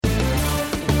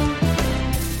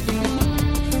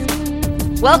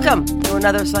Welcome to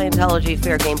another Scientology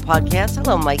Fair Game podcast.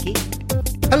 Hello, Mikey.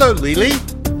 Hello, Lily.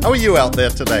 How are you out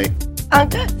there today? I'm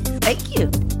good. Thank you.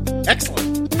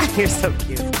 Excellent. You're so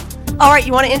cute. All right,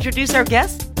 you want to introduce our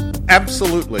guest?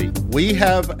 Absolutely. We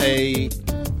have a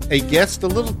guest a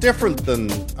little different than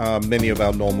many of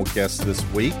our normal guests this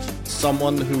week.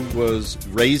 Someone who was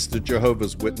raised a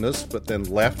Jehovah's Witness, but then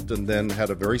left and then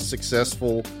had a very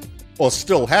successful, or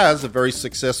still has a very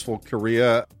successful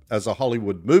career as a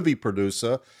Hollywood movie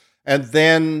producer. And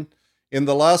then in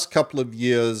the last couple of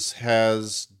years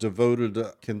has devoted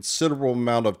a considerable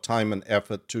amount of time and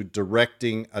effort to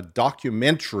directing a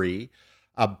documentary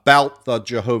about the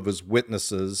Jehovah's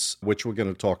Witnesses, which we're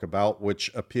going to talk about,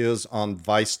 which appears on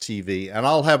Vice TV. And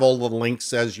I'll have all the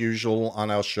links as usual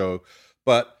on our show.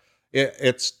 But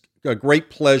it's a great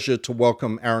pleasure to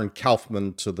welcome Aaron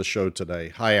Kaufman to the show today.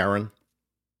 Hi, Aaron.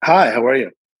 Hi, how are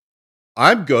you?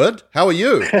 I'm good. How are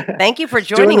you? Thank you for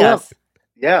joining us.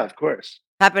 Yeah, of course.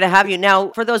 Happy to have you.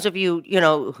 Now, for those of you,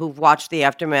 who've watched The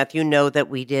Aftermath, you know that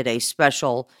we did a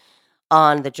special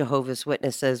on the Jehovah's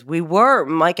Witnesses.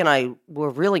 Mike and I were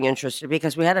really interested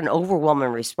because we had an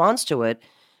overwhelming response to it.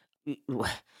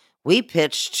 We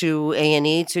pitched to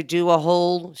A&E to do a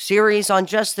whole series on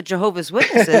just the Jehovah's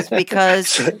Witnesses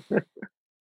because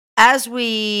as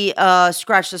we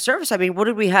scratched the surface, I mean, what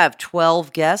did we have?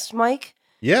 12 guests, Mike?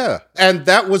 Yeah. And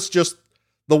that was just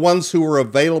the ones who were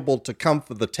available to come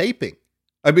for the taping.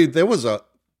 I mean, there was a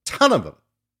ton of them.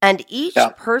 And each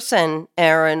person,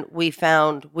 Aaron, we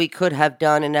found we could have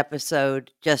done an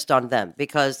episode just on them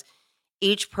because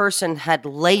each person had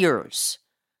layers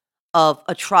of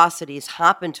atrocities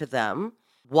happen to them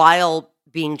while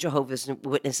being Jehovah's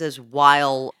Witnesses,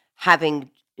 while having,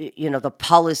 the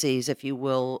policies, if you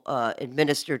will,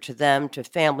 administered to them, to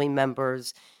family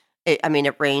members. It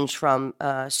ranged from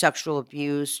sexual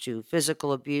abuse to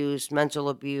physical abuse, mental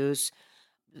abuse,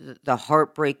 the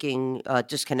heartbreaking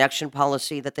disconnection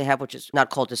policy that they have, which is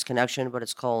not called disconnection, but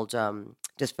it's called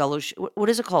disfellowship. What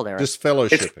is it called, Aaron?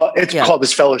 Disfellowshipping. It's called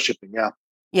disfellowshipping, yeah.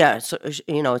 Yeah, so,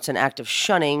 it's an act of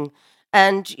shunning.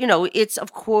 And, it's,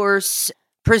 of course,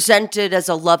 presented as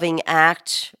a loving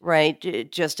act,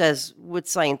 right? Just as with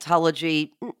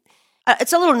Scientology.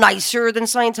 It's a little nicer than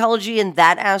Scientology in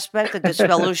that aspect, the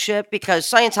disfellowship, because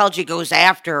Scientology goes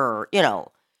after,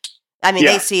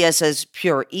 they see us as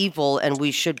pure evil and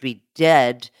we should be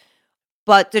dead.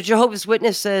 But the Jehovah's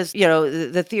Witnesses,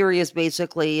 the theory is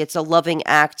basically it's a loving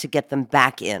act to get them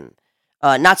back in.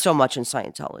 Not so much in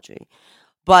Scientology.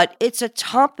 But it's a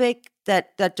topic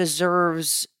that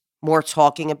deserves more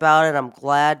talking about, and I'm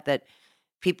glad that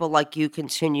people like you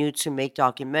continue to make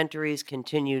documentaries,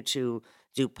 continue to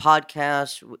do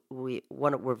podcasts.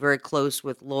 We're very close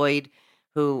with Lloyd,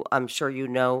 who I'm sure you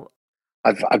know.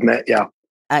 I've met, yeah.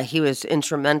 He was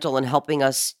instrumental in helping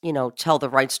us, tell the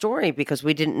right story because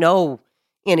we didn't know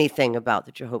anything about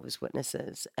the Jehovah's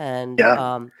Witnesses. And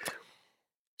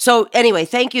so anyway,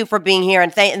 thank you for being here.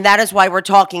 And that is why we're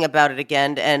talking about it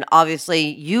again. And obviously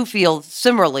you feel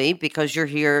similarly because you're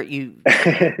here. You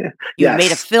Yes.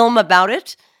 made a film about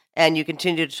it and you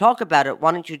continue to talk about it.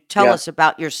 Why don't you tell us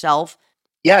about yourself?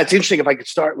 Yeah, it's interesting. If I could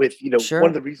start with, Sure. One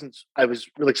of the reasons I was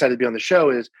really excited to be on the show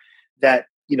is that,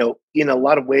 in a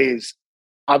lot of ways,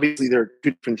 obviously there are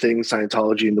two different things,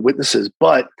 Scientology and the Witnesses,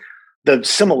 but the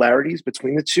similarities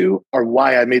between the two are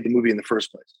why I made the movie in the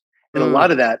first place. And a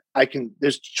lot of that,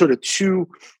 there's sort of two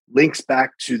links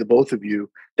back to the both of you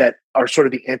that are sort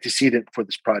of the antecedent for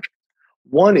this project.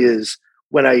 One is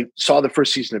when I saw the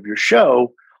first season of your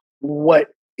show,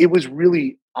 it was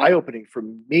really eye-opening for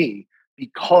me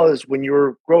because when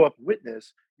you grow up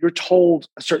witness, you're told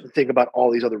a certain thing about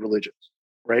all these other religions,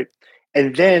 right?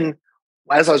 And then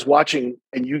as I was watching,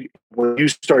 and when you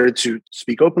started to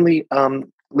speak openly,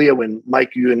 Leo and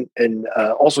Mike, you and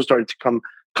also started to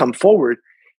come forward,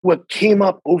 what came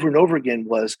up over and over again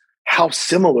was how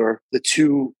similar the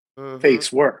two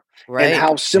faiths were, and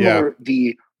how similar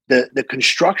the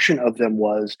construction of them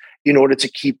was in order to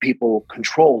keep people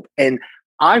controlled. And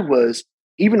I was,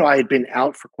 even though I had been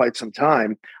out for quite some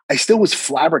time, I still was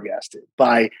flabbergasted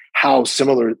by how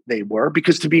similar they were.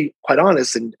 Because to be quite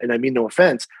honest, and I mean no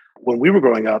offense, when we were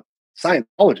growing up,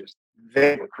 Scientologists,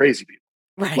 they were crazy people.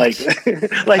 Right.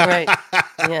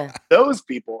 Yeah. Those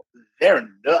people, they're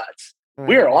nuts. Right.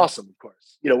 We're awesome, of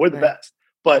course. We're the best.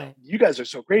 But you guys are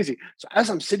so crazy. So as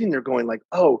I'm sitting there going like,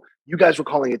 oh, you guys were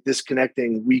calling it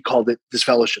disconnecting, we called it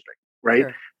disfellowshipping, right?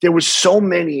 Sure. There was so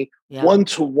many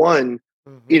one-to-one,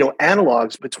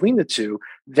 analogs between the two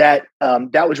that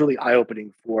that was really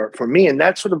eye-opening for me. And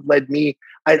that sort of led me,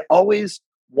 I'd always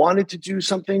wanted to do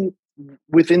something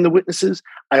within the Witnesses.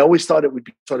 I always thought it would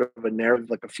be sort of a narrative,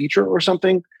 like a feature or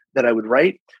something, that I would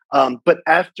write. But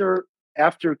after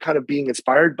kind of being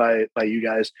inspired by you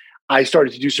guys, I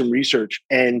started to do some research,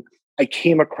 and I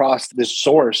came across this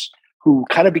source who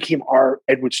kind of became our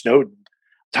Edward Snowden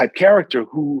type character,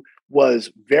 who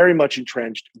was very much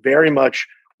entrenched, very much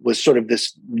was sort of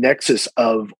this nexus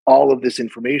of all of this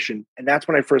information. And that's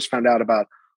when I first found out about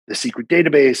the secret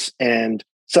database and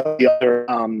some of the other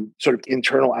sort of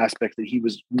internal aspects that he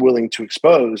was willing to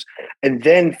expose. And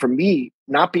then for me,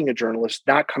 not being a journalist,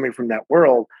 not coming from that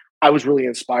world, I was really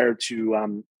inspired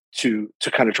to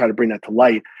kind of try to bring that to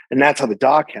light. And that's how the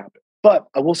doc happened. But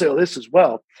I will say this as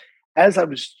well. As I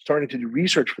was starting to do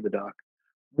research for the doc,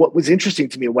 what was interesting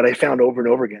to me, what I found over and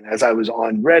over again, as I was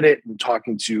on Reddit and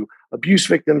talking to abuse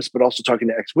victims, but also talking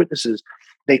to ex-witnesses,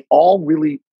 they all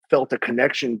really felt a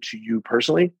connection to you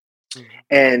personally. Mm-hmm.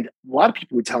 And a lot of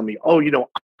people would tell me, oh, I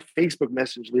Facebook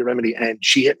messaged Leah Remini and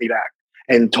she hit me back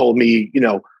and told me,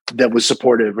 that was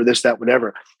supportive or this, that,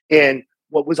 whatever. And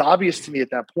what was obvious to me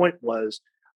at that point was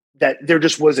that there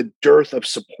just was a dearth of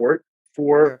support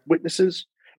for witnesses.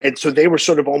 And so they were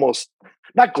sort of almost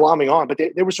not glomming on, but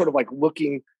they were sort of like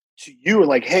looking to you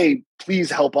like, hey,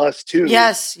 please help us too.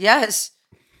 Yes.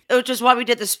 Which is why we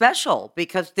did the special,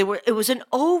 because it was an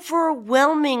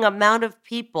overwhelming amount of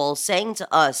people saying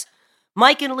to us,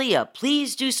 Mike and Leah,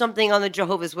 please do something on the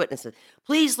Jehovah's Witnesses.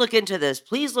 Please look into this.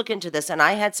 Please look into this. And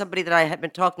I had somebody that I had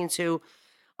been talking to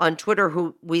on Twitter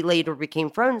who we later became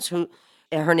friends, who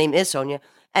her name is Sonia,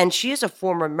 and she is a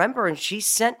former member, and she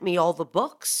sent me all the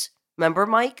books. Remember,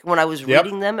 Mike, when I was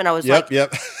reading them, and I was like,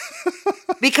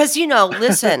 because,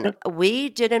 listen, we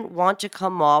didn't want to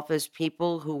come off as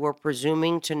people who were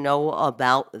presuming to know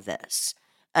about this.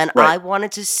 And I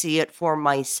wanted to see it for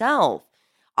myself.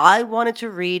 I wanted to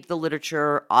read the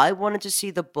literature. I wanted to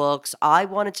see the books. I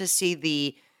wanted to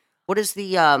see what is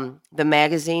the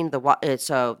magazine? It's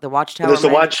the Watchtower. There's the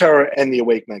Watchtower and the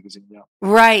Awake magazine. Yeah.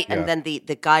 Right. Yeah. And then the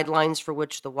guidelines for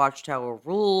which the Watchtower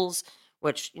rules,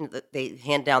 which they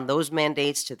hand down those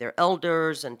mandates to their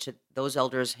elders, and to those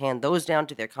elders hand those down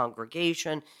to their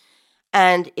congregation.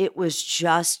 And it was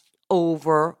just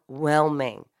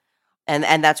overwhelming.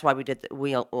 And that's why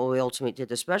we ultimately did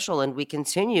the special, and we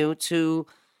continue to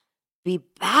be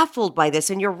baffled by this.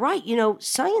 And you're right,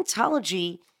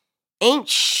 Scientology ain't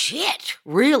shit,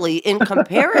 really, in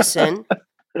comparison.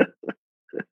 Right,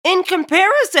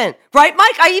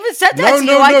 Mike? I even said that to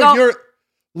you.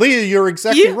 Leah, you're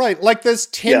exactly right. Like, there's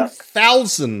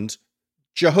 10,000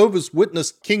 Jehovah's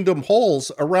Witness Kingdom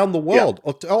halls around the world,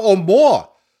 or more.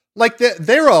 Like,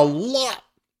 there are a lot.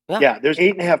 Yeah, there's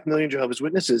 8.5 million Jehovah's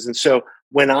Witnesses. And so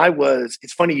when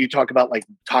it's funny you talk about like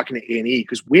talking to A&E,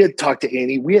 because we had talked to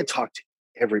A&E, we had talked to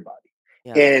everybody.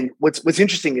 Yeah. And what's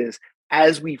interesting is,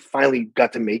 as we finally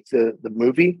got to make the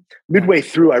movie, midway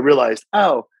through, I realized,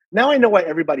 oh, now I know why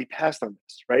everybody passed on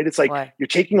this, right? It's like you're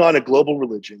taking on a global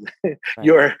religion.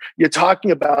 You're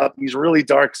talking about these really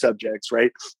dark subjects,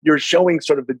 right? You're showing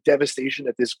sort of the devastation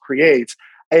that this creates.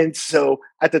 And so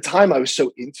at the time I was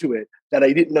so into it that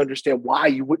I didn't understand why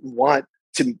you wouldn't want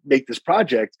to make this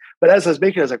project. But as I was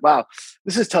making it, I was like, wow,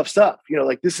 this is tough stuff.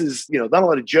 This is, not a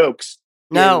lot of jokes.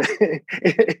 No,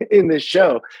 in this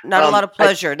show, not a lot of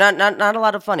pleasure, not a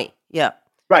lot of funny. Yeah.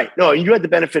 Right. No, you had the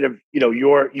benefit of,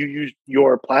 you used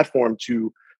your platform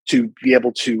to be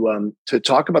able to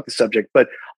talk about the subject, but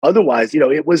otherwise,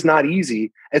 it was not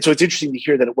easy. And so it's interesting to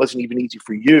hear that it wasn't even easy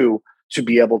for you to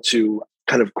be able to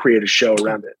kind of create a show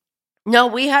around it. No,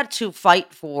 we had to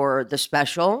fight for the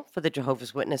special for the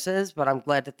Jehovah's Witnesses, but I'm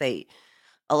glad that they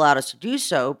allowed us to do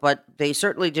so. But they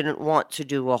certainly didn't want to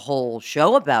do a whole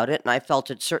show about it, and I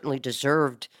felt it certainly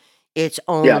deserved its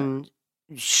own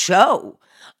show.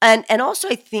 And also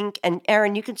I think, and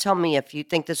Aaron, you can tell me if you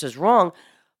think this is wrong,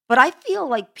 but I feel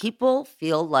like people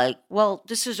feel like, well,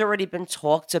 this has already been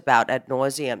talked about ad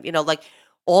nauseum, like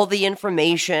all the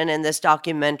information in this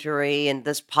documentary and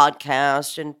this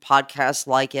podcast and podcasts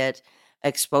like it,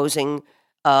 exposing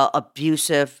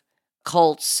abusive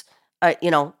cults,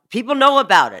 people know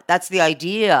about it. That's the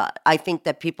idea I think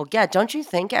that people get. Don't you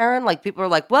think, Aaron? Like, people are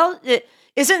like, well,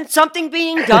 isn't something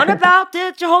being done about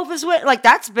the Jehovah's Witness? Like,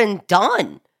 that's been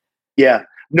done. Yeah.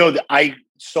 No, I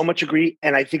so much agree.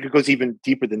 And I think it goes even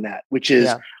deeper than that, which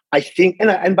is, I think,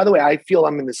 and by the way, I feel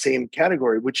I'm in the same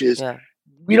category, which is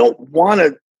we don't want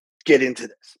to get into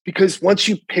this, because once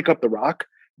you pick up the rock,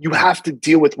 you have to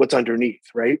deal with what's underneath,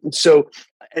 right? And so,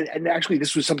 and actually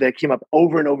this was something that came up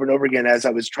over and over and over again as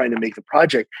I was trying to make the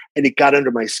project, and it got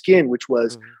under my skin, which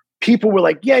was, people were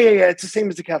like, yeah, it's the same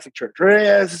as the Catholic Church, or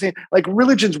yeah, it's the same. Like,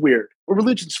 religion's weird, or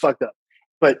religion's fucked up,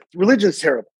 but religion's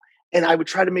terrible. And I would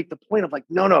try to make the point of like,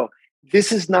 no,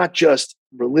 this is not just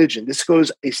religion. This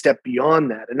goes a step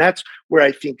beyond that. And that's where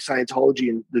I think Scientology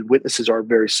and the witnesses are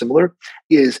very similar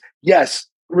is, yes,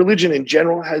 religion in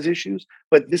general has issues,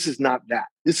 but this is not that.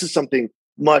 This is something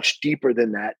much deeper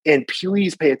than that. And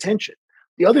please pay attention.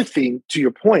 The other thing, to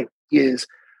your point, is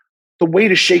the way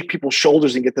to shake people's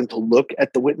shoulders and get them to look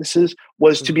at the witnesses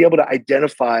was to be able to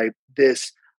identify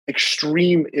this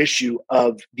extreme issue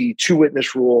of the two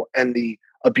witness rule and the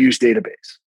abuse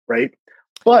database, right?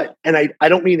 But, and I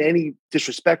don't mean any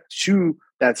disrespect to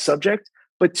that subject,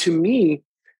 but to me,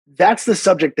 that's the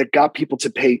subject that got people to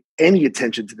pay any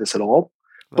attention to this at all.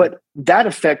 Right. But that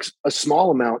affects a small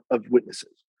amount of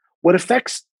witnesses. What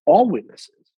affects all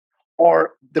witnesses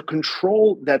are the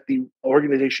control that the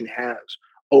organization has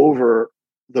over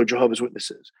the Jehovah's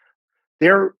Witnesses.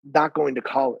 They're not going to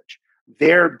college.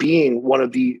 They're being one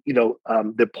of the,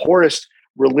 the poorest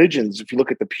religions, if you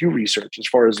look at the Pew Research, as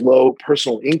far as low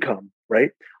personal income,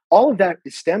 right? All of that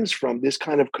stems from this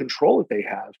kind of control that they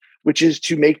have, which is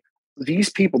to make these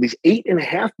people, these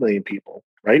 8.5 million people,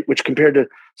 right? Which compared to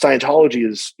Scientology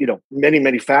is, many,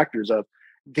 many factors of,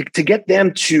 to get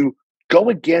them to go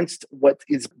against what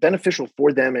is beneficial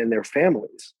for them and their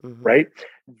families, right?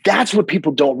 That's what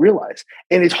people don't realize.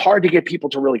 And it's hard to get people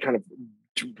to really kind of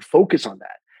to focus on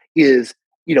that is,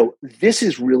 this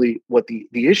is really what the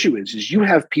issue is you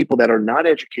have people that are not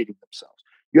educating themselves.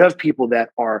 You have people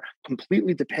that are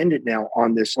completely dependent now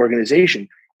on this organization.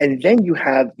 And then you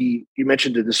have you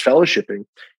mentioned this fellowshipping,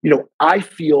 I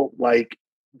feel like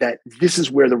that this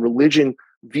is where the religion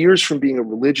veers from being a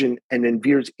religion and then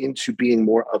veers into being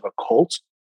more of a cult.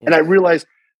 Yeah. And I realize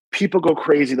people go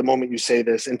crazy the moment you say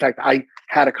this. In fact, I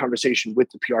had a conversation with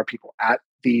the PR people at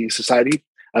the Society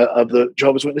of the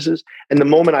Jehovah's Witnesses. And the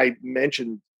moment I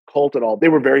mentioned cult at all, they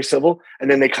were very civil.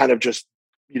 And then they kind of just,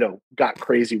 got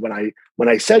crazy when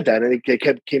I said that. And they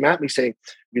came at me saying,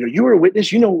 you were a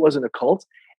witness, it wasn't a cult.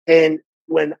 And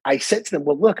when I said to them,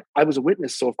 well, look, I was a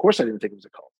witness, so of course I didn't think it was a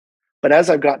cult. But as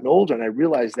I've gotten older and I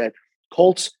realized that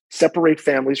cults separate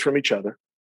families from each other,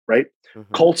 right?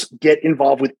 Cults get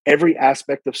involved with every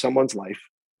aspect of someone's life,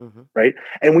 right?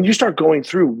 And when you start going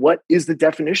through what is the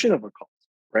definition of a cult,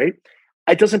 right?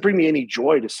 It doesn't bring me any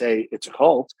joy to say it's a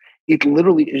cult. It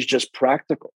literally is just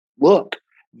practical. Look,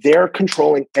 they're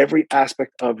controlling every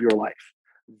aspect of your life.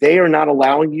 They are not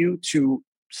allowing you to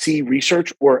see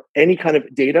research or any kind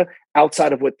of data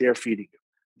outside of what they're feeding you.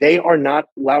 They are not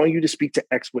allowing you to speak to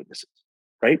ex-witnesses,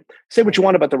 right? Say what you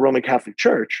want about the Roman Catholic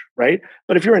Church, right?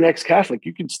 But if you're an ex-Catholic,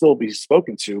 you can still be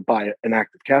spoken to by an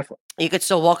active Catholic. You could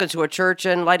still walk into a church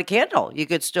and light a candle. You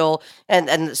could still,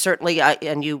 and certainly,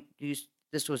 you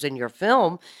this was in your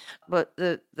film, but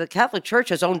the Catholic Church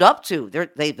has owned up to,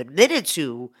 they've admitted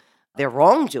to their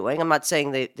wrongdoing. I'm not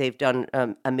saying they've done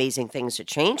amazing things to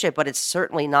change it, but it's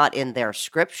certainly not in their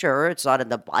scripture. It's not in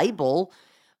the Bible,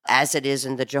 as it is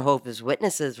in the Jehovah's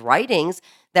Witnesses writings,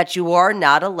 that you are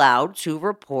not allowed to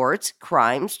report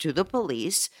crimes to the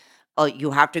police.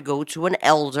 You have to go to an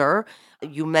elder.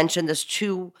 You mentioned this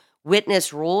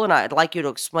two-witness rule, and I'd like you to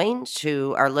explain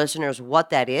to our listeners what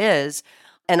that is.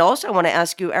 And also, I want to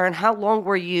ask you, Aaron, how long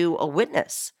were you a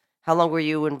witness? How long were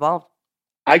you involved?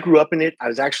 I grew up in it. I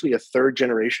was actually a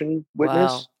third-generation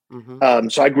witness. Wow.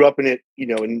 So I grew up in it,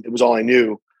 and it was all I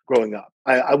knew growing up.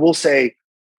 I will say,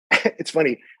 it's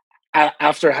funny,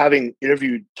 after having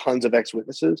interviewed tons of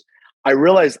ex-witnesses, I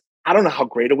realized I don't know how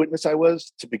great a witness I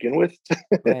was to begin with,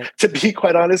 right. To be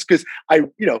quite honest, because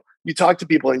you talk to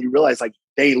people and you realize like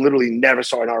they literally never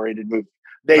saw an R-rated movie.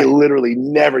 They right. literally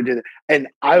never did it. And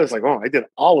I was like, I did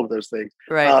all of those things.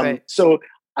 Right. So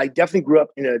I definitely grew up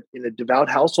in a devout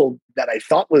household that I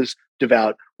thought was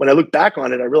devout. When I look back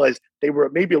on it, I realized they were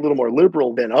maybe a little more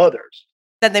liberal than others.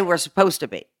 Than they were supposed to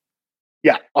be.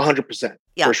 Yeah, 100%.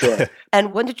 Yeah. For sure.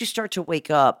 And when did you start to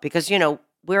wake up? Because,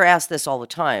 we're asked this all the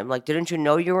time. Like, didn't you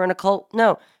know you were in a cult?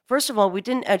 No. First of all, we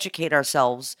didn't educate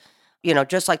ourselves,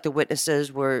 just like the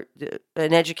witnesses were,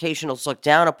 an education is looked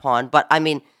down upon. But,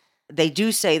 they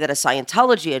do say that a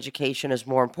Scientology education is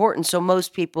more important. So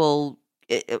most people,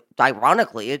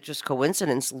 ironically, it's just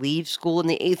coincidence, leave school in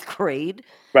the 8th grade.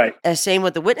 Right. Same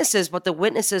with the witnesses. But the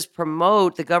witnesses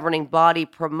promote, the governing body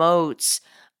promotes,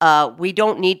 we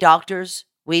don't need doctors.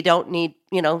 We don't need,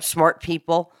 smart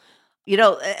people.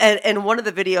 And one of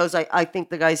the videos, I think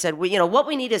the guy said, what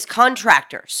we need is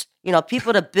contractors,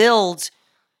 people to build,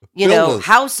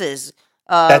 houses.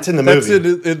 That's in the movie.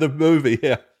 That's in the movie,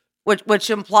 yeah. Which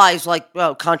implies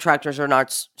contractors are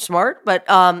not smart, but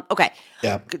okay.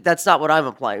 Yeah. That's not what I'm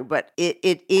implying, but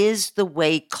it is the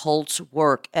way cults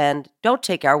work. And don't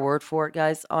take our word for it,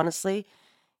 guys, honestly.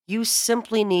 You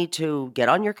simply need to get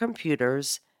on your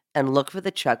computers and look for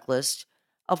the checklist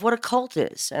of what a cult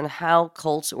is and how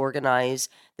cults organize.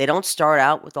 They don't start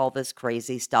out with all this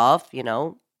crazy stuff,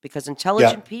 because Yeah.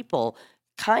 intelligent people,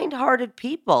 kind-hearted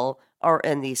people are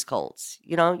in these cults.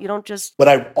 You don't just What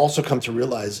I've also come to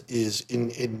realize is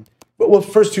well,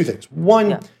 first two things.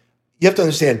 One, yeah. you have to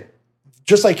understand,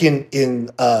 just like in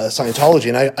Scientology,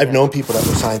 and I've known people that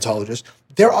were Scientologists,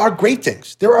 there are great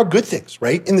things. There are good things,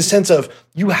 right? In the sense of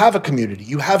you have a community,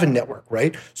 you have a network,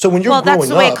 right? So when you're growing that's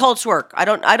the way up, cults work. I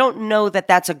don't know that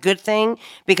that's a good thing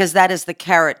because that is the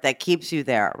carrot that keeps you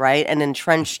there, right? And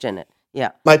entrenched in it.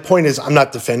 Yeah. my point is, I'm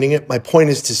not defending it. My point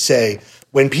is to say,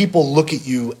 when people look at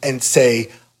you and say,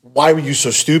 why were you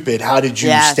so stupid? How did you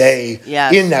Yes. stay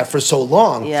Yes. in that for so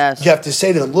long? Yes. You have to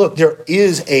say to them, look,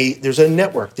 there's a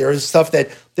network. There is stuff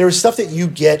that you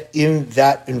get in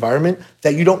that environment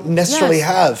that you don't necessarily Yes.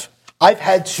 have. I've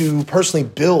had to personally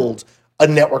build a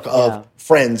network of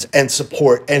friends and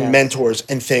support and mentors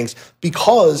and things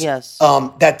because Yes.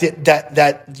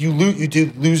 that you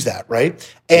do lose that, right?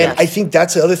 And Yes. I think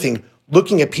that's the other thing.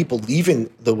 Looking at people leaving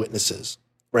the witnesses,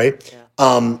 right?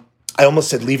 I almost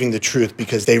said leaving the truth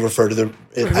because they refer to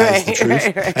it as the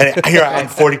truth. Right. And here I'm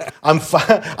 40.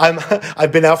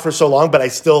 I've been out for so long, but I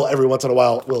still every once in a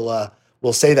while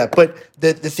will say that. But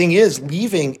the thing is,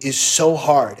 leaving is so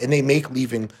hard, and they make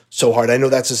leaving so hard. I know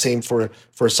that's the same for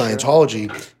Scientology.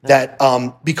 That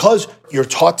because you're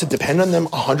taught to depend on them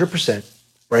 100%,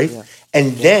 right? Yeah.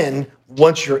 And then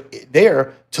once you're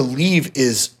there, to leave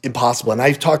is impossible. And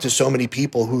I've talked to so many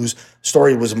people whose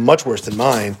story was much worse than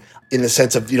mine, in the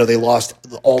sense of, they lost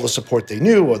all the support they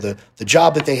knew or the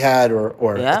job that they had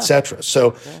or et cetera.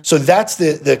 So that's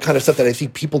the kind of stuff that I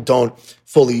think people don't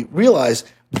fully realize.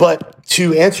 But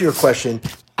to answer your question,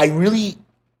 I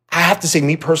have to say,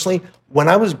 me personally, when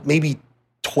I was maybe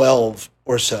 12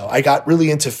 or so, I got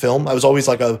really into film. I was always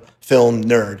like a film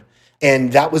nerd.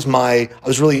 And that was I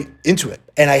was really into it.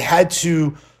 And I had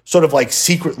to sort of like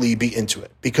secretly be into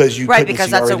it because you couldn't because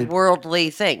see that's R-rated. a worldly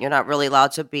thing. You're not really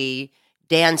allowed to be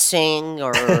dancing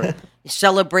or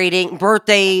celebrating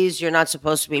birthdays. You're not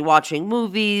supposed to be watching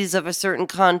movies of a certain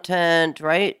content,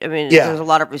 right? I mean, there's a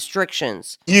lot of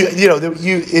restrictions. They're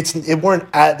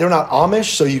not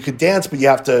Amish, so you could dance, but you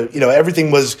have to,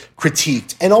 everything was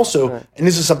critiqued. And also, and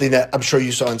this is something that I'm sure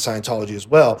you saw in Scientology as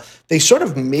well, they sort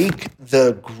of make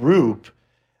the group,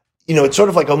 it's sort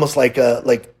of like almost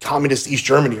like communist East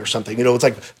Germany or something. It's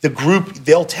like the group,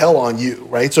 they'll tell on you,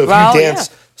 right? So if you dance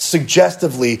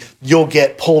suggestively, you'll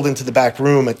get pulled into the back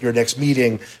room at your next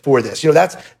meeting for this.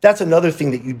 That's another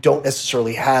thing that you don't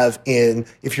necessarily have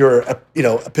if you're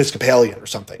Episcopalian or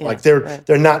something. Like they're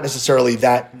not necessarily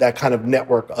that kind of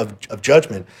network of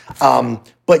judgment.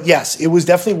 But yes, it was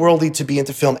definitely worldly to be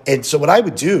into film. And so what I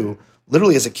would do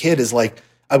literally as a kid is like,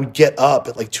 I would get up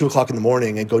at like 2:00 in the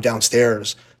morning and go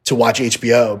downstairs to watch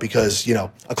HBO because,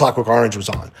 A Clockwork Orange was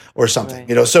on or something,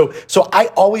 So I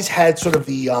always had sort of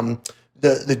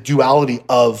the duality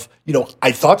of,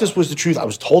 I thought this was the truth. I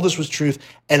was told this was truth.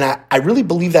 And I really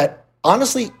believe that,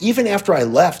 honestly, even after I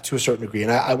left to a certain degree,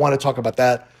 and I want to talk about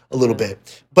that a little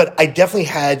bit, but I definitely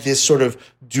had this sort of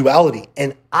duality.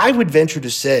 And I would venture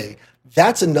to say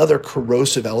that's another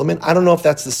corrosive element. I don't know if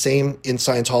that's the same in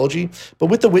Scientology, but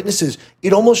with the witnesses,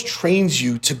 it almost trains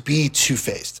you to be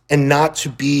two-faced and not to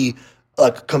be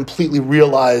a completely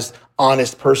realized,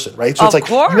 honest person, right? So Of it's like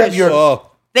course. you have your...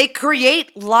 They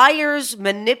create liars,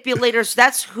 manipulators.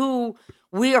 That's who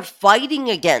we are fighting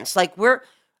against. Like we're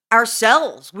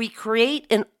ourselves. We create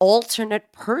an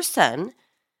alternate person,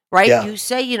 right? Yeah. You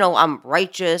say, I'm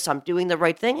righteous, I'm doing the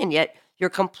right thing, and yet you're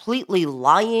completely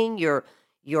lying.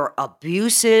 You're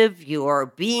abusive.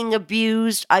 You're being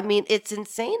abused. I mean, it's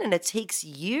insane, and it takes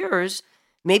years,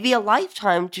 maybe a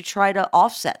lifetime, to try to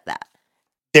offset that.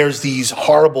 There's these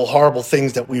horrible, horrible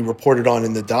things that we reported on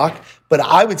in the doc, but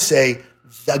I would say,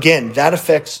 again, that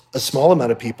affects a small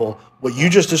amount of people. What you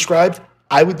just described,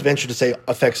 I would venture to say,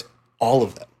 affects all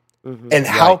of them. Mm-hmm. And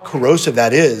how corrosive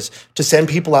that is to send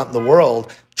people out in the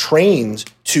world trained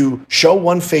to show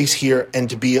one face here and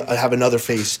to have another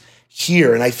face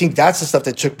here. And I think that's the stuff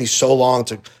that took me so long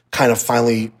to kind of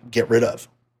finally get rid of.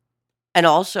 And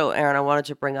also, Aaron, I wanted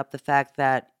to bring up the fact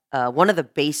that one of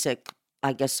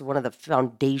the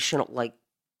foundational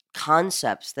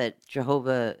concepts that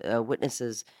Jehovah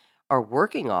Witnesses are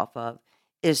working off of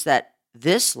is that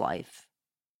this life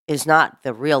is not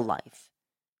the real life.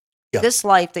 Yeah. This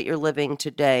life that you're living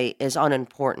today is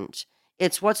unimportant.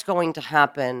 It's what's going to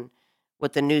happen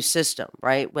with the new system,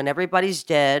 right? When everybody's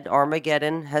dead,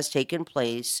 Armageddon has taken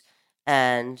place,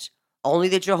 and only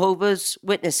the Jehovah's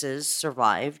Witnesses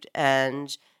survived.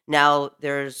 And now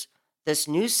there's this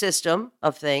new system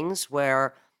of things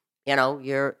where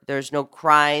There's no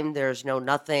crime, there's no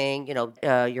nothing.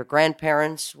 Your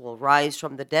grandparents will rise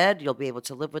from the dead. You'll be able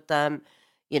to live with them.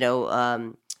 You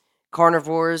know,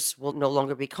 carnivores will no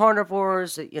longer be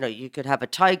carnivores. You could have a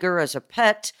tiger as a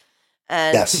pet.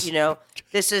 And, Yes.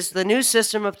 This is the new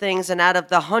system of things. And out of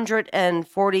the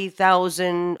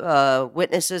 140,000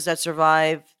 witnesses that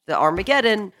survive the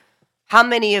Armageddon, how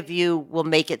many of you will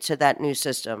make it to that new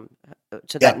system,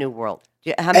 to that new world?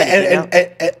 How many? And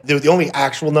the only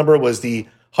actual number was the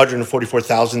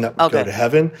 144,000 that would go to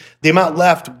heaven. The amount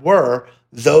left were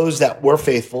those that were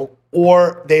faithful,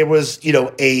 or there was,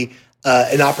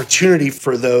 an opportunity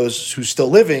for those who still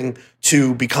living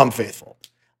to become faithful.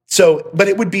 So, but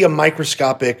it would be a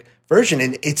microscopic version.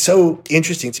 And it's so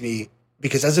interesting to me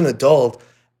because as an adult,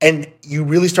 and you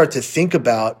really start to think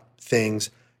about things,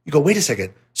 you go, wait a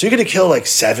second. So you're going to kill like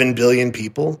 7 billion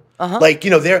people?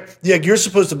 You're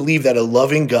supposed to believe that a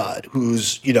loving God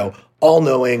who's,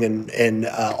 all-knowing and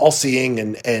all-seeing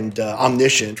and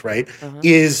omniscient, right,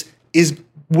 is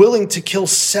willing to kill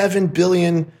 7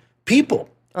 billion people.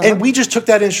 And we just took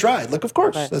that in stride. Like, of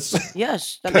course. Right.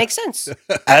 Yes, that makes sense.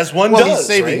 As one does. He's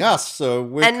saving us, so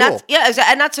we're cool.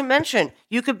 And not to mention,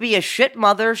 you could be a shit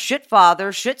mother, shit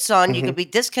father, shit son. You could be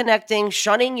disconnecting,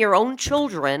 shunning your own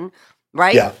children,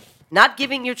 right? Yeah. Not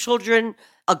giving your children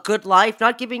a good life,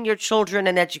 not giving your children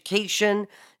an education,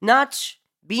 not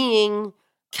being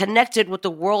connected with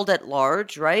the world at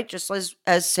large, right? Just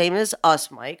as same as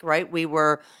us, Mike, right? We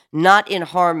were not in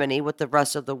harmony with the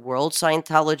rest of the world.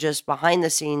 Scientologists behind the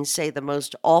scenes say the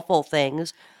most awful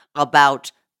things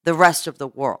about the rest of the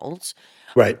world.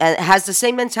 Right. And it has the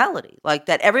same mentality, like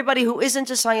that everybody who isn't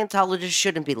a Scientologist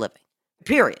shouldn't be living,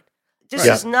 period. This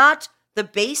is not the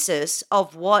basis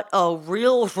of what a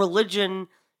real religion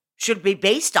should be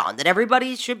based on, that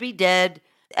everybody should be dead.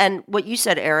 And what you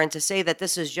said, Aaron, to say that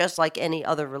this is just like any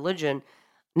other religion,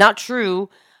 not true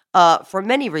for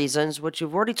many reasons, which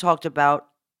you've already talked about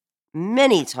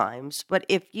many times. But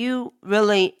if you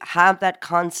really have that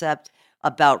concept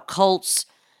about cults,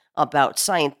 about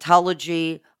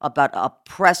Scientology, about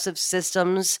oppressive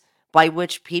systems by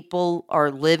which people are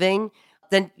living,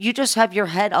 then you just have your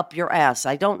head up your ass.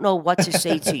 I don't know what to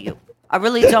say to you. I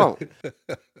really don't.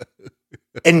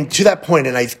 And to that point,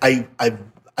 and I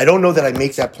don't know that I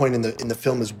make that point in the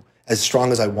film as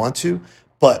strong as I want to,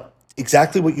 but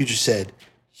exactly what you just said.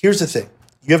 Here's the thing.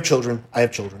 You have children. I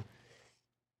have children.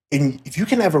 And if you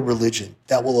can have a religion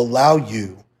that will allow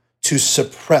you to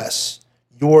suppress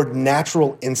your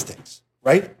natural instincts,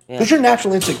 right? Because your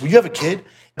natural instinct, when you have a kid,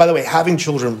 by the way, having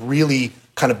children really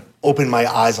kind of opened my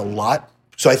eyes a lot.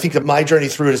 So I think that my journey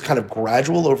through it is kind of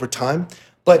gradual over time.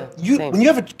 But when you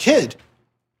have a kid,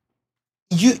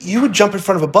 you would jump in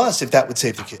front of a bus if that would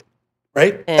save the kid,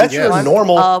 right? In That's your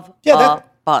normal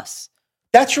bus.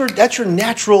 That's your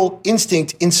natural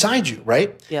instinct inside you,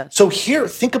 right? Yeah. So here,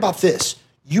 think about this.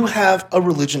 You have a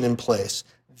religion in place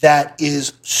that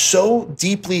is so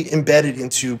deeply embedded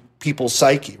into people's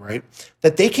psyche, right?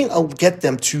 That they can get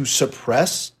them to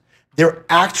suppress their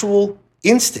actual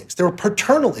instincts, their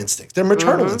paternal instincts, their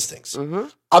maternal instincts.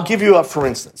 I'll give you for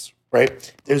instance,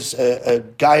 right? There's a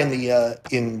guy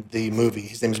in the movie.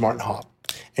 His name is Martin Hopp,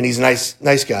 and he's a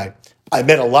nice guy. I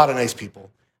met a lot of nice people.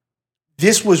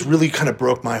 This was really kind of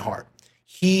broke my heart.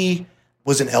 He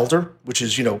was an elder, which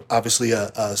is, obviously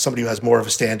somebody who has more of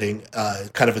a standing,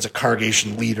 kind of as a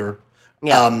congregation leader.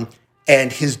 Yeah.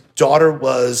 And his daughter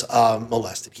was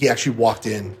molested. He actually walked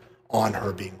in on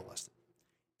her being molested.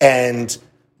 And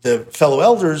the fellow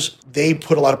elders, they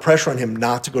put a lot of pressure on him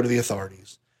not to go to the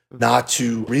authorities, not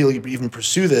to really even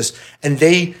pursue this. And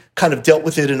they kind of dealt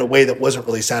with it in a way that wasn't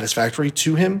really satisfactory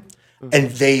to him. And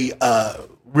they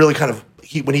really kind of,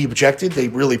 when he objected, they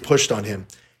really pushed on him.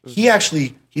 He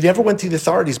never went to the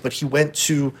authorities, but he went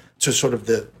to sort of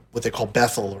what they call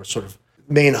Bethel, or sort of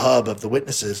main hub of the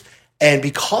witnesses. And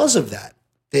because of that,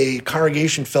 the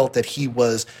congregation felt that he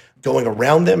was going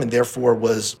around them and therefore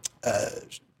was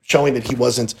showing that he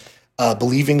wasn't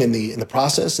believing in the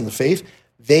process and the faith.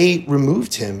 They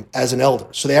removed him as an elder.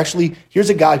 So here's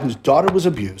a guy whose daughter was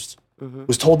abused,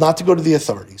 was told not to go to the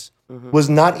authorities, was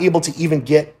not able to even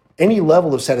get any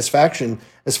level of satisfaction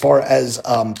as far as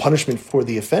punishment for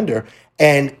the offender,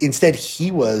 and instead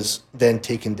he was then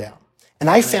taken down. And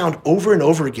I found over and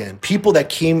over again people that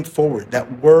came forward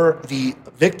that were the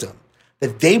victim,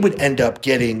 that they would end up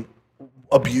getting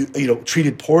abused,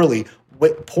 treated poorly,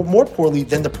 more poorly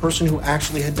than the person who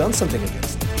actually had done something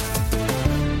against them.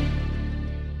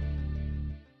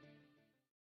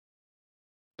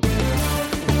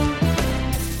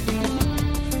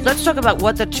 Let's talk about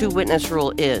what the two-witness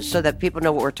rule is so that people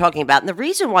know what we're talking about. And the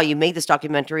reason why you made this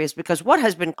documentary is because what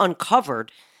has been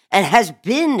uncovered and has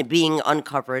been being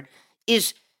uncovered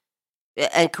is,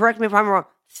 and correct me if I'm wrong,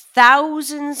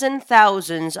 thousands and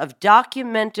thousands of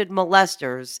documented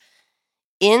molesters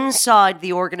inside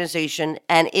the organization,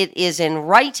 and it is in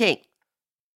writing.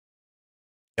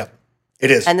 Yep,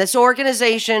 it is. And this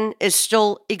organization is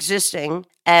still existing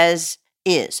as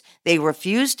is. They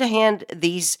refuse to hand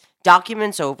these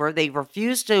documents over. They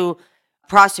refuse to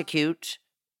prosecute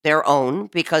their own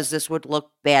because this would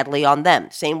look badly on them.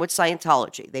 Same with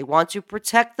Scientology. They want to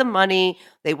protect the money.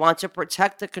 They want to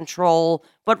protect the control.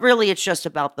 But really, it's just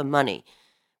about the money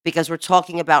because we're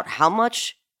talking about how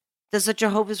much does the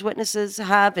Jehovah's Witnesses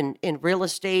have in real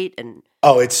estate and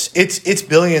it's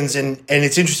billions, and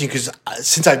it's interesting because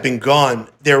since I've been gone,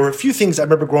 there were a few things I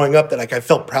remember growing up that like I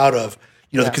felt proud of,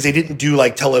 because they didn't do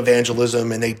like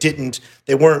televangelism and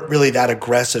they weren't really that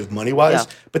aggressive money wise,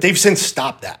 but they've since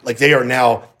stopped that. Like they are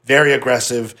now very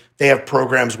aggressive. They have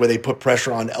programs where they put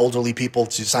pressure on elderly people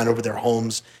to sign over their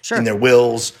homes and their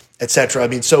wills, etc. I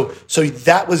mean, so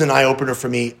that was an eye opener for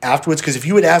me afterwards because if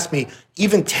you had asked me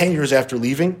even 10 years after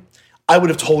leaving, I would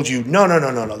have told you, no.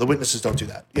 The witnesses don't do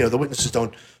that. The witnesses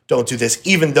don't do this,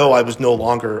 even though I was no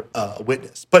longer a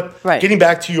witness. But getting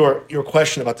back to your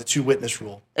question about the 2-witness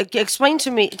rule. Explain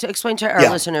to our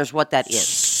listeners what that is.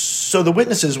 So the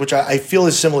witnesses, which I feel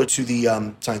is similar to the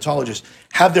Scientologists,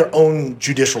 have their own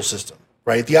judicial system,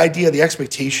 right? The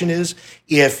expectation is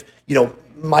if,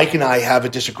 Mike and I have a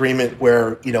disagreement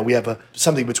where, we have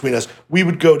something between us, we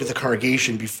would go to the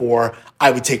congregation before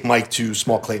I would take Mike to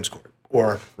small claims court.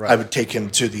 Or I would take him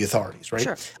to the authorities, right?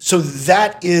 Sure. So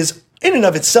that is, in and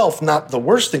of itself, not the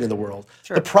worst thing in the world.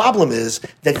 Sure. The problem is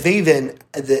that they then,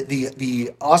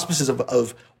 the auspices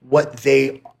of what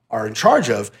they are in charge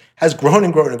of has grown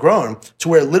and grown and grown to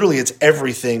where literally it's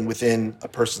everything within a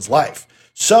person's life.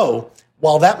 So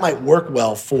while that might work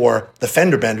well for the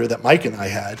fender bender that Mike and I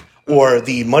had, or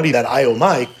the money that I owe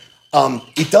Mike,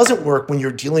 it doesn't work when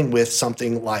you're dealing with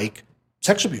something like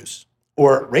sex abuse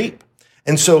or rape.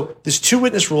 And so this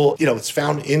 2-witness rule, it's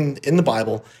found in the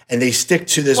Bible, and they stick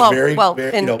to this in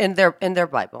their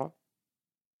Bible.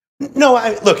 No,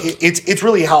 look, it's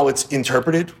really how it's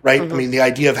interpreted, right? Mm-hmm. I mean, the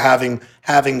idea of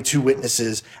having 2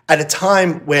 witnesses at a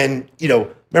time when,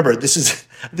 remember, this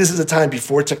is a time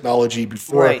before technology,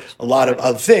 before a lot of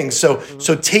other things. So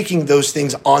so taking those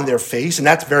things on their face, and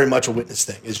that's very much a witness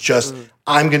thing. It's just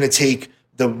I'm going to take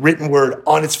the written word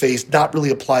on its face, not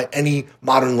really apply any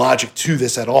modern logic to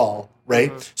this at all.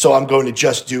 Right, so I'm going to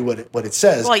just do what it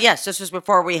says. Well, yes, this was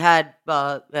before we had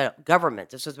government.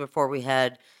 This was before we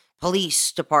had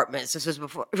police departments. This is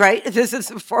before, right? This is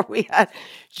before we had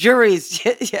juries.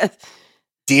 Yes.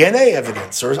 DNA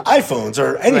evidence or iPhones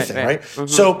or anything, right? Mm-hmm.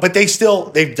 So, but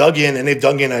they've dug in and they've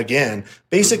dug in again.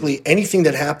 Basically, anything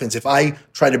that happens, if I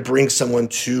try to bring someone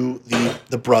to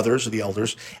the brothers or the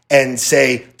elders and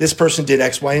say this person did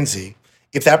X, Y, and Z,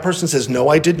 if that person says no,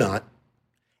 I did not,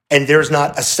 and there's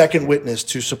not a second witness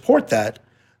to support that,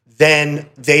 then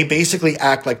they basically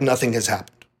act like nothing has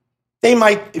happened. They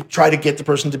might try to get the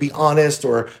person to be honest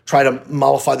or try to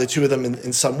mollify the two of them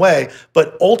in some way,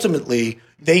 but ultimately,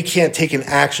 they can't take an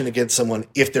action against someone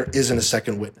if there isn't a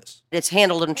second witness. It's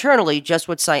handled internally, just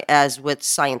as with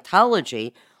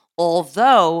Scientology,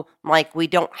 although, Mike, we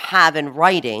don't have in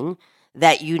writing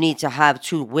that you need to have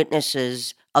 2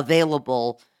 witnesses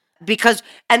available.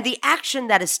 And the action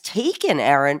that is taken,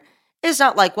 Aaron, is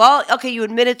not like, well, okay, you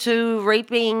admitted to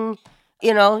raping,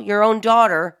 your own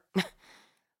daughter.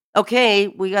 Okay,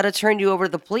 we got to turn you over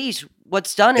to the police.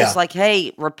 What's done is like,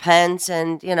 hey, repent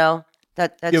and,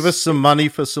 that's... Give us some money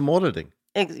for some auditing.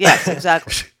 Yes,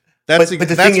 exactly. That's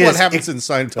what happens in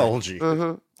Scientology.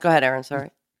 Mm-hmm. Go ahead, Aaron,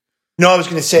 sorry. No, I was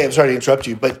going to say, I'm sorry to interrupt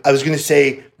you, but I was going to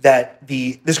say that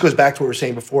this goes back to what we were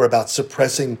saying before about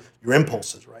suppressing your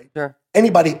impulses, right? Sure.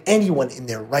 Anyone in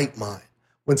their right mind,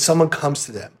 when someone comes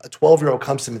to them, a 12-year-old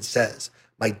comes to them and says,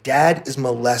 my dad is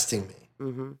molesting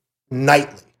me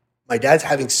nightly. My dad's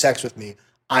having sex with me.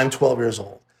 I'm 12 years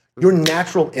old. Your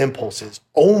natural impulse is,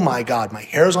 oh my God, my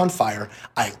hair's on fire.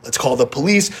 Let's call the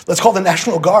police. Let's call the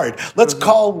National Guard. Let's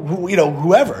call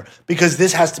whoever, because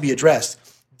this has to be addressed.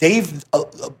 They've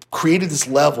created this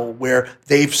level where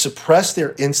they've suppressed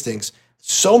their instincts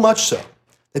so much so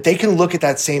that they can look at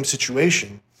that same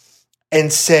situation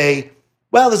and say,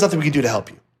 well, there's nothing we can do to help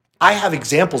you. I have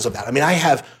examples of that. I mean, I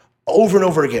have over and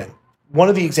over again. One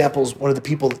of the examples, one of the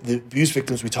people, the abuse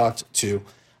victims we talked to,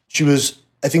 she was,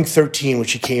 I think, 13 when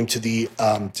she came to the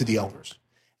elders.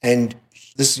 And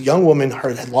this young woman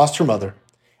had lost her mother,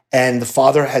 and the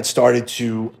father had started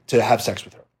to have sex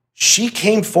with her. She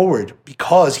came forward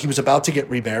because he was about to get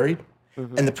remarried,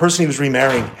 and the person he was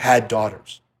remarrying had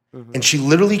daughters. And she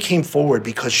literally came forward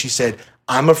because she said,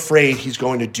 I'm afraid he's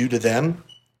going to do to them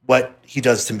what he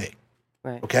does to me.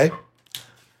 Right. Okay?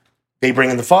 They bring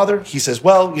in the father. He says,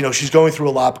 well, she's going through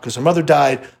a lot because her mother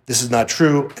died. This is not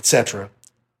true, etc.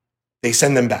 They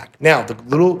send them back. Now,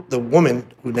 the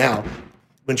woman who now,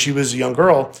 when she was a young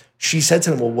girl, she said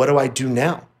to them, well, what do I do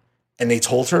now? And they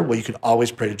told her, well, you could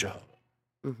always pray to Jehovah.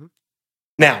 Mm-hmm.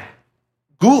 Now,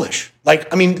 ghoulish.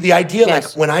 The idea,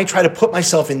 Yes. when I try to put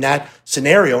myself in that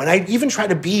scenario, and I even try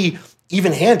to be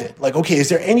even-handed, okay, is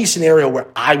there any scenario where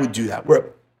I would do that,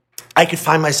 where I could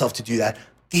find myself to do that?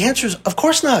 The answer is, of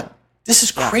course not. This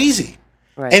is crazy.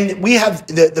 Right. And we have,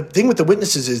 the thing with the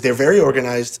witnesses is they're very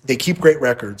organized, they keep great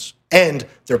records, and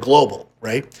they're global,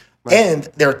 right? And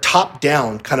they're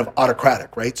top-down, kind of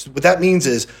autocratic, right? So what that means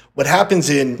is what happens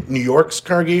in New York's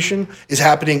congregation is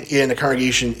happening in a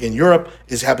congregation in Europe,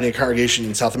 is happening in a congregation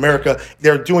in South America.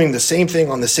 They're doing the same thing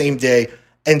on the same day.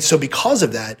 And so because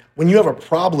of that, when you have a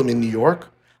problem in New York,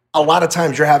 a lot of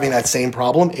times you're having that same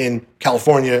problem in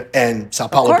California and Sao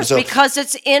Paulo, Of course, Brazil. because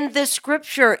it's in the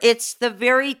scripture. It's the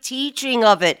very teaching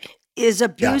of it is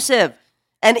abusive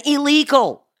and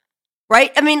illegal,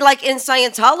 right? Like in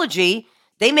Scientology,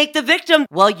 they make the victim,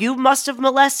 well, you must have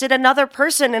molested another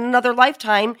person in another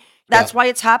lifetime. That's why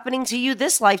it's happening to you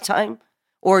this lifetime.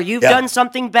 Or you've done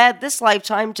something bad this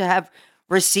lifetime to have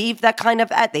received that kind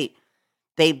of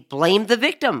they blame the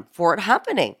victim for it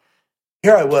happening.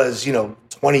 Here I was,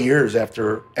 20 years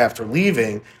after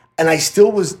leaving, and I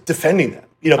still was defending them,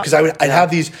 because I'd have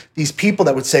these people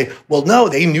that would say, well, no,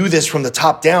 they knew this from the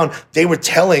top down. They were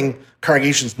telling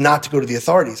congregations not to go to the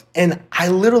authorities. And I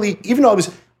literally, even though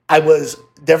I was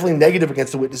definitely negative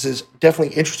against the witnesses,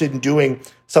 definitely interested in doing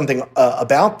something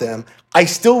about them, I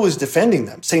still was defending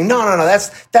them, saying, no,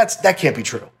 that can't be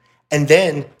true. And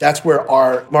then that's where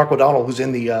our Mark O'Donnell, who's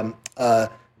in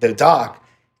the doc,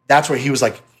 that's where he was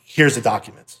like, here's the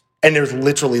documents. And there's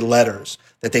literally letters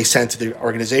that they sent to the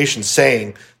organization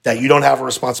saying that you don't have a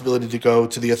responsibility to go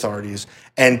to the authorities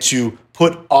and to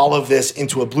put all of this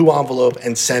into a blue envelope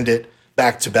and send it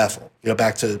back to Bethel,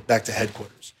 back to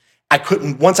headquarters. I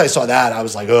couldn't, once I saw that, I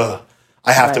was like, ugh,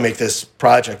 I have to make this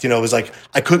project. It was like,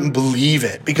 I couldn't believe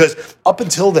it, because up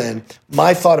until then,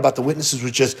 my thought about the witnesses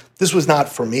was just, this was not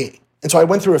for me. And so I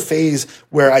went through a phase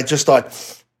where I just thought,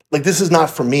 this is not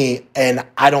for me, and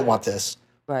I don't want this.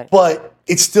 Right. But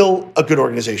it's still a good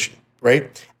organization,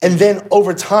 right? And then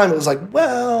over time, it was like,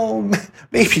 well,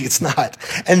 maybe it's not.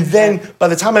 And then by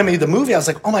the time I made the movie, I was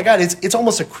like, oh my God, it's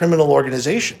almost a criminal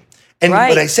organization. And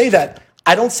when I say that,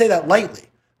 I don't say that lightly.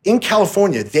 In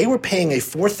California, they were paying a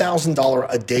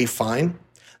 $4,000 a day fine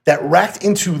that racked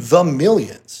into the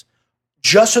millions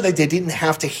just so that they didn't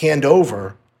have to hand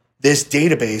over this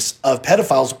database of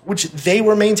pedophiles, which they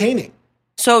were maintaining.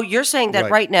 So you're saying that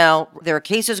right now, there are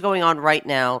cases going on right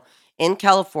now in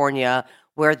California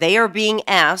where they are being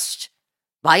asked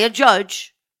by a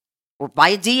judge or by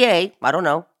a DA, I don't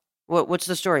know. What's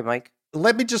the story, Mike?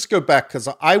 Let me just go back, because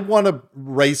I want to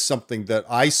raise something that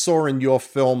I saw in your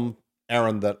film,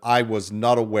 Aaron, that I was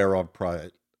not aware of prior,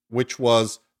 which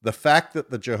was the fact that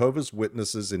the Jehovah's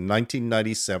Witnesses in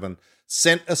 1997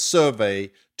 sent a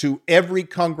survey to every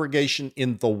congregation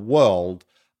in the world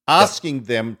asking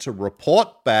them to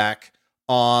report back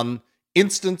on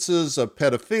instances of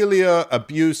pedophilia,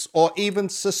 abuse, or even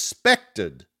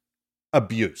suspected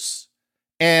abuse.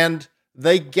 And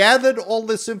they gathered all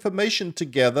this information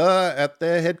together at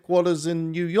their headquarters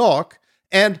in New York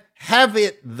and have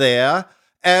it there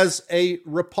as a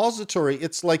repository.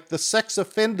 It's like the sex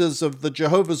offenders of the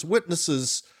Jehovah's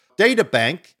Witnesses data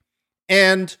bank.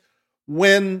 And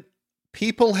when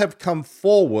people have come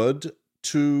forward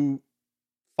to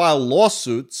file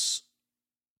lawsuits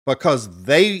because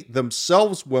they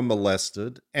themselves were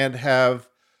molested and have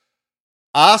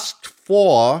asked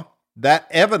for that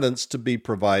evidence to be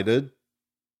provided,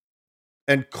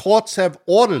 and courts have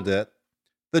ordered it,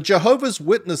 the Jehovah's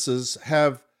Witnesses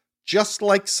have, just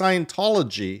like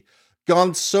Scientology,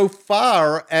 gone so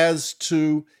far as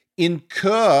to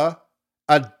incur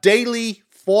a daily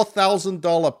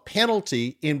 $4,000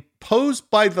 penalty imposed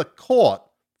by the court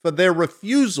for their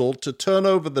refusal to turn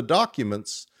over the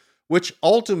documents, which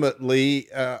ultimately,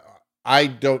 I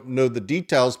don't know the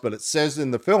details, but it says in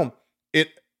the film, it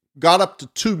got up to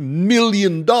 $2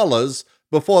 million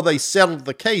before they settled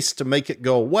the case to make it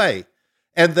go away.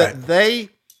 And that they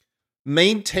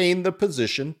maintain the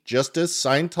position, just as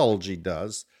Scientology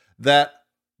does, that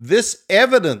this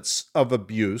evidence of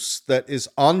abuse that is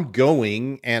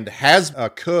ongoing and has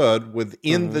occurred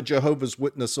within the Jehovah's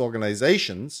Witness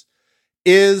organizations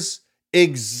is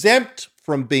exempt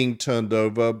from being turned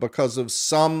over because of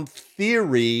some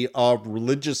theory of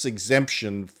religious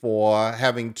exemption for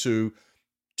having to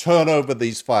turn over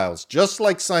these files, just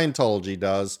like Scientology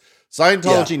does.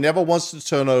 Scientology never wants to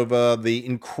turn over the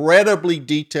incredibly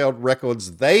detailed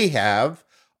records they have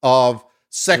of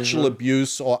sexual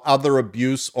abuse or other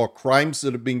abuse or crimes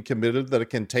that have been committed that are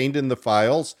contained in the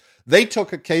files. They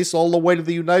took a case all the way to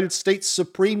the United States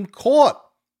Supreme Court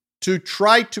to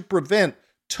try to prevent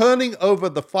turning over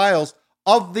the files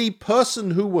of the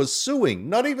person who was suing,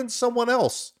 not even someone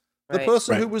else, the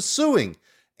person who was suing.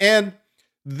 And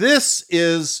this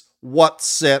is what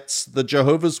sets the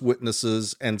Jehovah's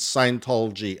Witnesses and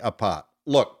Scientology apart.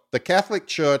 Look, the Catholic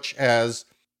Church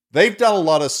they've done a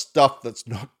lot of stuff that's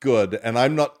not good, and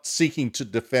I'm not seeking to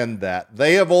defend that.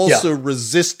 They have also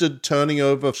resisted turning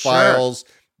over files.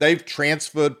 They've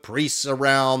transferred priests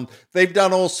around. They've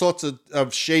done all sorts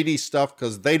of shady stuff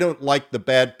because they don't like the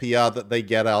bad PR that they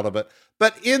get out of it.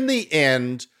 But in the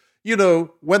end,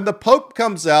 when the Pope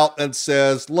comes out and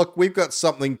says, look, we've got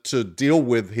something to deal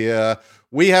with here,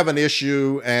 we have an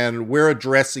issue and we're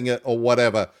addressing it or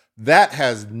whatever, that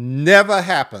has never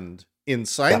happened in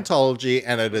Scientology,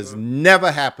 and it has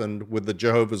never happened with the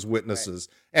Jehovah's Witnesses.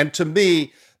 And to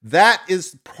me, that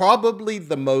is probably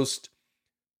the most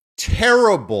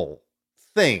terrible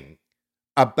thing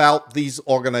about these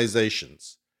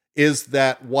organizations, is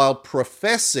that while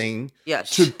professing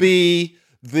to be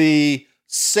the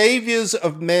saviors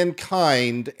of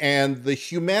mankind and the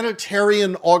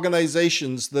humanitarian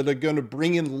organizations that are going to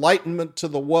bring enlightenment to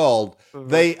the world,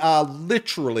 they are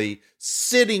literally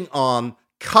sitting on,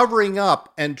 covering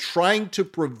up, and trying to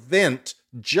prevent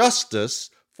justice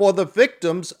for the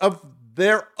victims of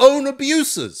their own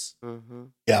abuses.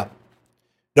 Yeah.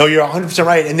 No, you're 100%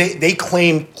 right. And they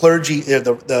claim clergy,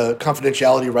 the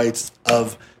confidentiality rights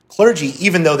of clergy,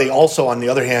 even though they also, on the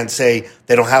other hand, say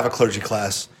they don't have a clergy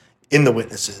class in the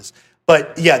witnesses.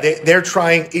 But yeah, they're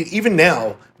trying, even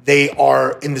now, they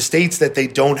are in the states that they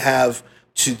don't have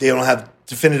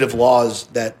definitive laws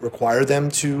that require them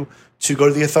to go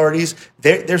to the authorities.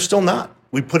 They're still not.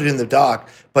 We put it in the doc,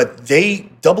 but they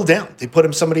double down. They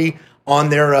put somebody on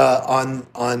their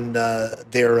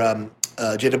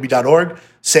JW.org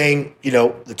saying,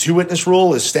 the two witness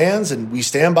rule stands and we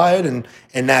stand by it,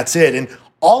 and that's it. And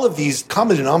all of these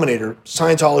common denominator,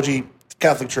 Scientology,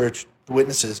 Catholic Church, the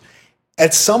witnesses,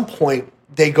 at some point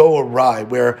they go awry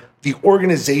where the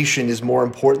organization is more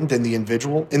important than the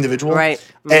individual. Right.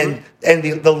 And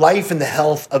the life and the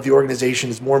health of the organization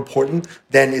is more important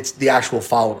than it's the actual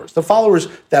followers. The followers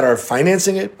that are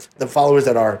financing it, the followers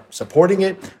that are supporting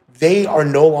it, they are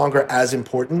no longer as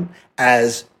important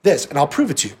as this. And I'll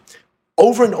prove it to you.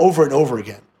 Over and over and over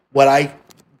again, what I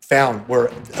found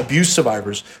were abuse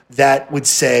survivors that would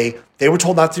say they were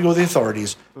told not to go to the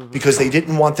authorities because they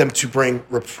didn't want them to bring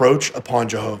reproach upon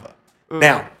Jehovah.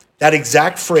 Now, that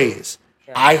exact phrase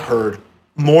I heard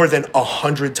more than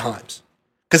 100 times.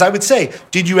 Because I would say,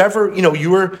 did you ever,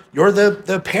 you're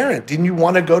the parent. Didn't you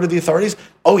want to go to the authorities?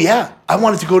 Oh, yeah. I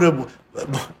wanted to go to,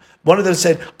 one of them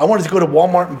said, I wanted to go to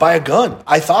Walmart and buy a gun.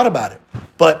 I thought about it.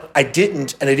 But I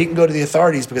didn't, and I didn't go to the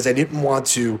authorities because I didn't want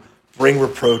to bring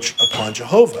reproach upon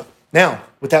Jehovah. Now,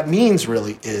 what that means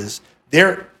really is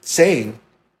they're saying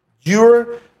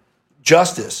your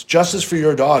justice for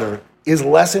your daughter is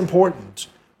less important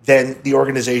than the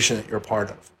organization that you're part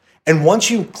of. And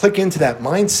once you click into that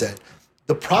mindset,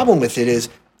 the problem with it is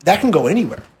that can go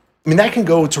anywhere. I mean, that can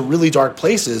go to really dark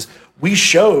places. We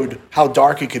showed how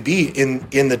dark it could be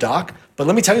in the doc, but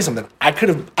let me tell you something. I could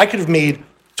have made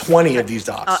 20 of these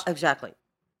docs. Exactly.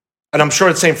 And I'm sure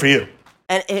it's the same for you.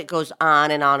 And it goes on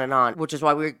and on and on, which is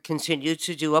why we continue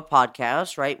to do a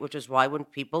podcast, right? Which is why when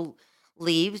people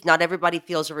leave, not everybody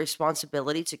feels a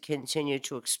responsibility to continue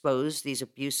to expose these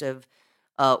abusive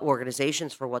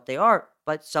organizations for what they are,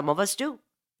 but some of us do,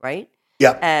 right?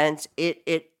 Yeah. And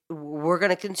we're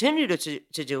going to continue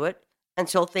to do it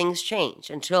until things change,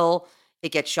 until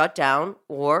it gets shut down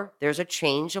or there's a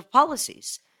change of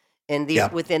policies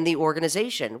within the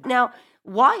organization. Now,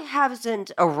 why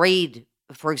hasn't a raid,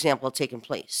 for example, taken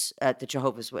place at the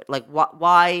Jehovah's Witness? Like,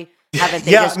 why haven't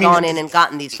they gone in and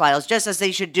gotten these files, just as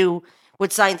they should do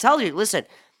with Scientology? Listen,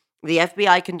 the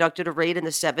FBI conducted a raid in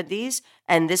the 70s,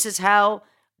 and this is how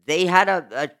they had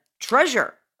a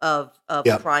treasure of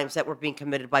crimes that were being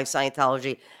committed by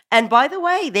Scientology. And by the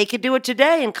way, they could do it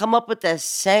today and come up with the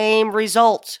same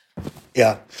result.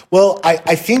 Yeah. Well,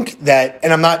 I think that,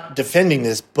 and I'm not defending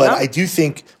this, but I do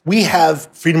think we have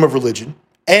freedom of religion.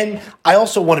 And I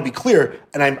also want to be clear,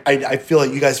 and I feel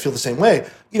like you guys feel the same way.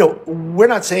 We're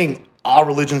not saying our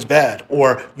religion's bad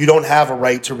or you don't have a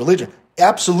right to religion.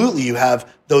 Absolutely, you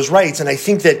have those rights. And I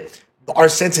think that our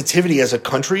sensitivity as a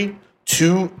country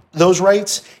to those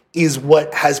rights is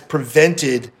what has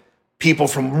prevented people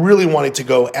from really wanting to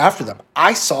go after them.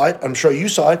 I saw it, I'm sure you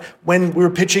saw it, when we were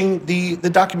pitching the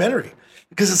documentary.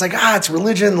 Because it's like, it's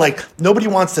religion, like nobody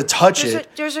wants to touch it.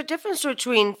 There's a difference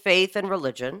between faith and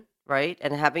religion, right?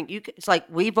 And it's like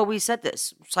we've always said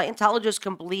this. Scientologists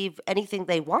can believe anything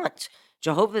they want.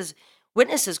 Jehovah's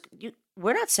Witnesses,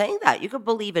 we're not saying that. You could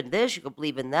believe in this, you could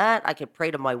believe in that. I could pray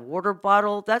to my water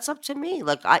bottle. That's up to me.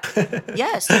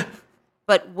 Yes.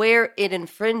 But where it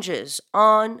infringes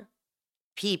on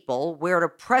people, where it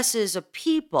oppresses a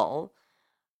people,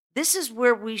 this is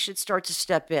where we should start to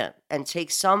step in and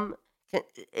take some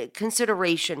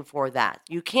consideration for that.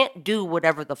 You can't do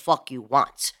whatever the fuck you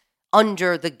want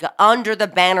under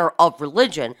the banner of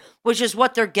religion, which is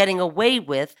what they're getting away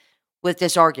with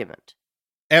this argument.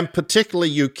 And particularly,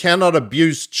 you cannot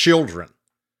abuse children.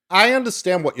 I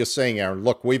understand what you're saying, Aaron.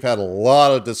 Look, we've had a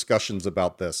lot of discussions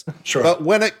about this. Sure. But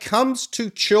when it comes to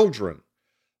children,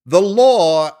 the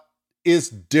law is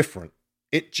different.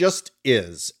 It just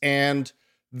is. And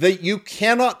that you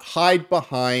cannot hide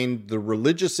behind the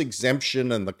religious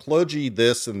exemption and the clergy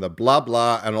this and the blah,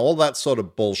 blah, and all that sort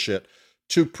of bullshit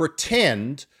to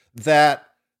pretend that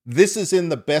this is in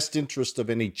the best interest of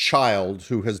any child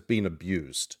who has been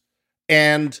abused.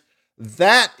 And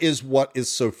that is what is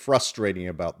so frustrating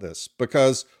about this,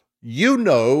 because you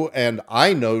know, and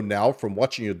I know now from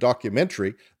watching your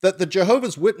documentary, that the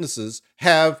Jehovah's Witnesses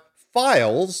have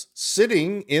files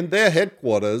sitting in their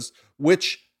headquarters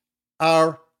which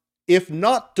are, if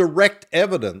not direct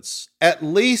evidence, at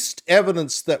least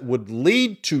evidence that would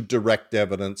lead to direct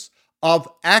evidence of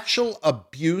actual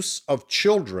abuse of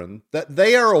children that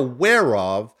they are aware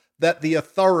of that the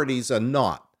authorities are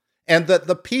not. And that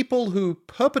the people who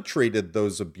perpetrated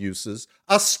those abuses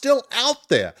are still out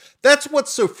there. That's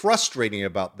what's so frustrating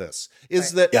about this,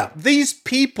 is that these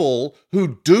people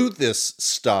who do this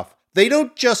stuff, they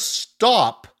don't just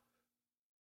stop,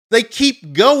 they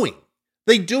keep going.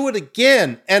 They do it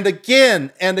again and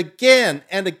again and again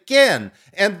and again.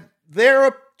 And there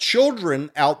are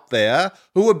children out there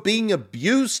who are being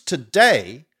abused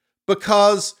today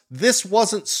because this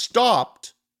wasn't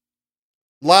stopped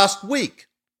last week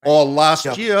or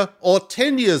last year or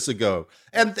 10 years ago.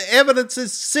 And the evidence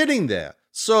is sitting there.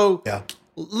 So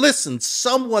listen,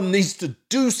 someone needs to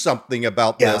do something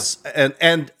about this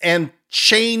and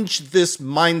change this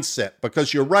mindset,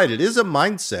 because you're right. It is a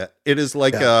mindset. It is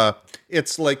like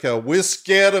we're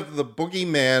scared of the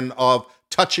boogeyman of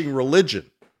touching religion.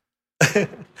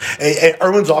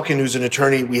 Erwin Zalkin, who's an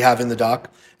attorney we have in the doc,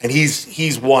 and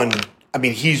he's one. I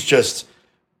mean,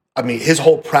 his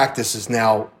whole practice is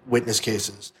now witness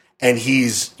cases, and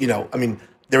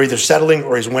they're either settling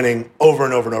or he's winning over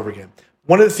and over and over again.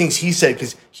 One of the things he said,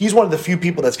 because he's one of the few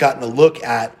people that's gotten a look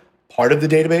at part of the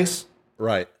database,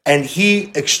 right? And he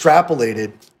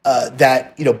extrapolated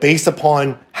that, based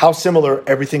upon how similar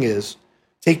everything is,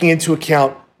 taking into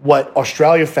account what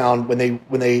Australia found when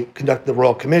they conducted the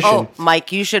Royal Commission. Oh,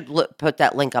 Mike, you should put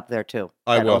that link up there too.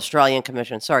 I will. Australian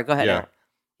Commission. Sorry, go ahead. Yeah. Aaron.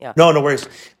 Yeah. No worries.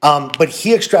 But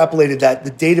he extrapolated that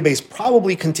the database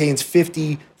probably contains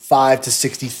 55 to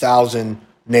 60,000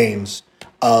 names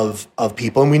of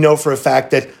people, and we know for a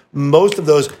fact that most of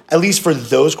those, at least for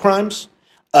those crimes,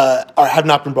 have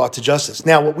not been brought to justice.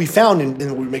 Now, what we found when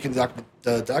we were making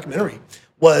the documentary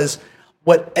was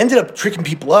what ended up tricking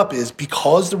people up is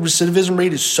because the recidivism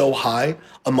rate is so high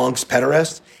amongst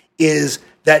pederasts, is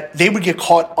that they would get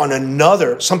caught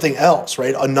on something else,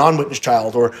 right? A non-witness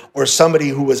child or somebody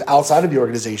who was outside of the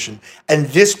organization. And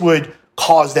this would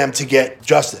cause them to get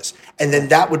justice. And then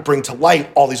that would bring to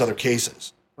light all these other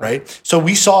cases, right? So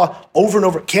we saw over and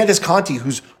over, Candace Conti,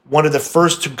 who's one of the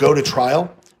first to go to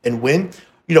trial and win,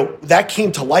 that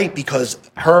came to light because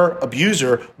her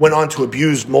abuser went on to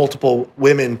abuse multiple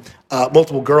women,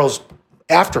 multiple girls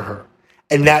after her.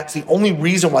 And that's the only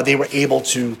reason why they were able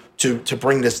to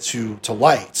bring this to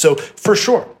light. So for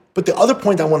sure. But the other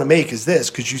point I want to make is this,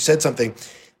 because you said something,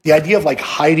 the idea of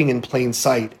hiding in plain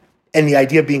sight and the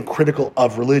idea of being critical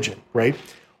of religion, right?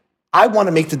 I want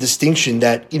to make the distinction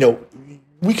that,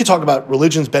 we could talk about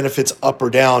religion's benefits up or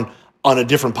down on a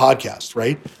different podcast,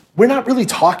 right? We're not really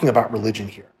talking about religion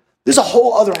here. There's a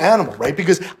whole other animal, right?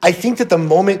 Because I think that the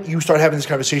moment you start having this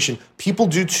conversation, people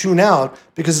do tune out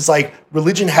because it's like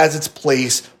religion has its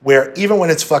place where even when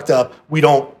it's fucked up, we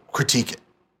don't critique it,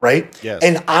 right? Yes.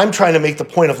 And I'm trying to make the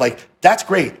point of that's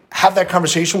great. Have that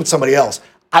conversation with somebody else.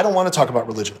 I don't want to talk about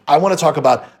religion. I want to talk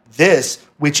about this,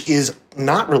 which is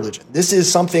not religion. This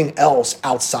is something else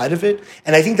outside of it.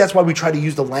 And I think that's why we try to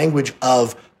use the language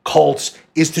of cults,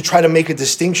 is to try to make a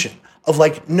distinction of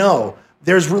no,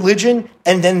 there's religion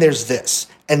and then there's this.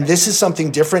 And this is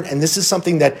something different, and this is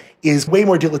something that is way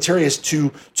more deleterious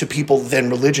to people than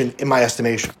religion, in my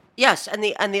estimation. Yes, and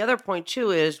the other point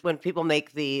too is when people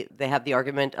they have the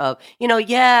argument of,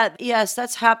 yes,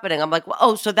 that's happening. I'm like, well,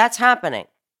 oh, so that's happening.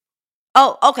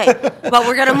 Oh, okay. Well,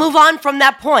 we're gonna move on from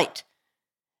that point.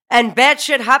 And bad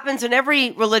shit happens in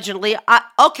every religion.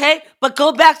 Okay, but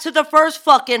go back to the first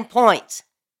fucking point.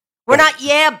 We're not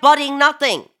butting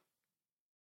nothing.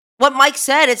 What Mike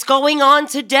said, it's going on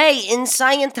today in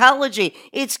Scientology.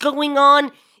 It's going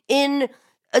on in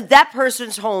that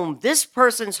person's home, this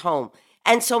person's home.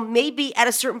 And so maybe at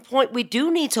a certain point, we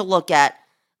do need to look at,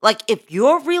 like, if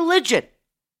your religion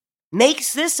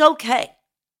makes this okay,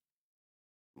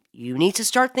 you need to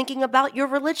start thinking about your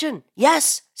religion.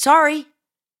 Yes, sorry.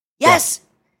 Yes.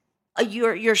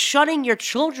 Yeah. You're shunning your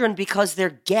children because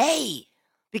they're gay,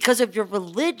 because of your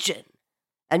religion.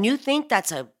 And you think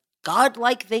that's a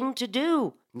godlike thing to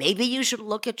do. Maybe you should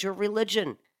look at your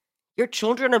religion. Your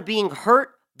children are being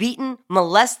hurt, beaten,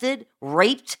 molested,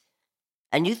 raped,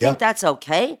 and you think that's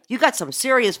okay? You got some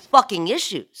serious fucking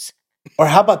issues. Or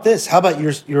how about this? How about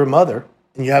you're a mother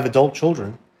and you have adult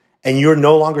children and you're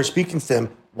no longer speaking to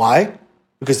them. Why?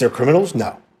 Because they're criminals?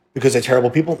 No. Because they're terrible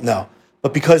people? No.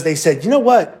 But because they said, you know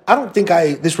what? I don't think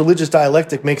this religious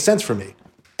dialectic makes sense for me.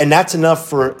 And that's enough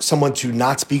for someone to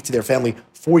not speak to their family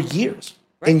for years.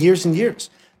 And years and years.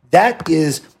 That's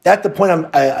the point I'm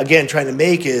again trying to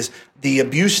make is the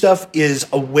abuse stuff is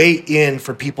a way in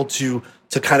for people to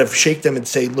kind of shake them and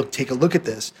say, look, take a look at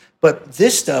this. But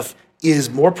this stuff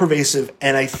is more pervasive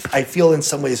and I feel in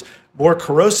some ways more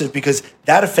corrosive because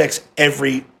that affects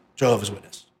every Jehovah's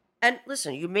Witness. And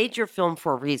listen, you made your film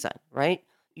for a reason, right?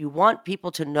 You want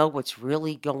people to know what's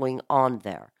really going on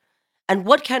there. And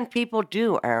what can people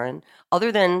do, Aaron,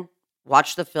 other than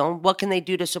watch the film? What can they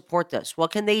do to support this?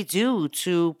 What can they do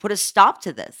to put a stop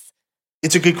to this?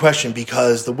 It's a good question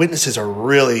because the witnesses are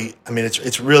really,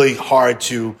 it's really hard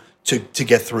to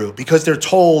get through because they're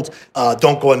told,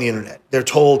 don't go on the internet. They're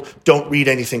told, don't read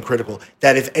anything critical.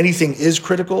 That if anything is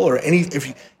critical or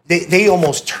they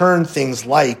almost turn things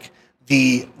like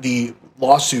the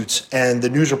lawsuits and the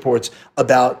news reports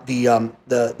about the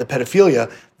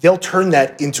pedophilia, they'll turn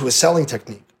that into a selling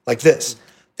technique like this.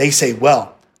 They say,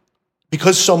 well,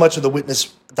 because so much of the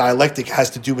witness dialectic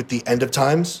has to do with the end of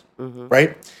times,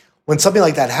 right? When something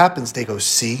like that happens, they go,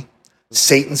 see,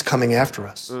 Satan's coming after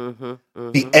us.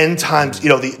 The end times,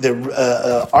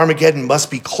 the Armageddon must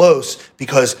be close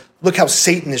because look how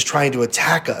Satan is trying to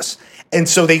attack us. And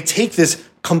so they take this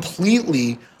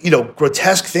completely,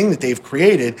 grotesque thing that they've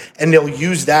created and they'll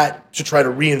use that to try to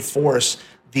reinforce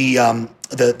the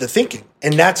thinking.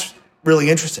 And that's really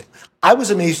interesting. I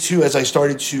was amazed too as I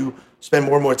started to spend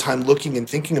more and more time looking and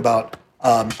thinking about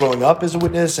growing up as a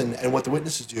witness and what the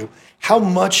witnesses do, how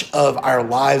much of our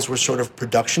lives were sort of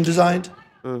production designed.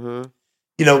 When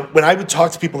I would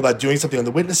talk to people about doing something on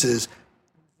the witnesses,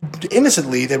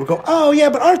 innocently, they would go, oh, yeah,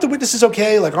 but aren't the witnesses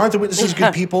okay? Like, aren't the witnesses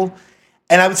good people?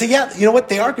 And I would say, yeah, you know what?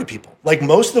 They are good people. Like,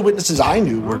 most of the witnesses I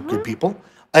knew were good people,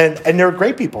 and they're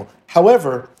great people.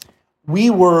 However, we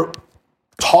were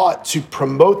taught to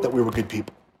promote that we were good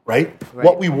people, right?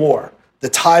 What we wore. The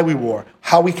tie we wore,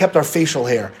 how we kept our facial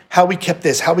hair, how we kept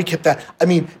this, how we kept that. I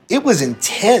mean, it was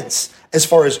intense as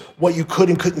far as what you could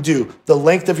and couldn't do, the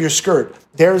length of your skirt.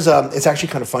 There's, it's actually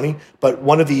kind of funny, but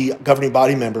one of the governing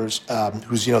body members,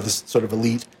 who's, this sort of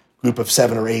elite group of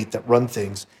 7 or 8 that run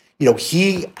things,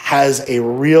 he has a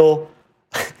real,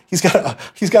 he's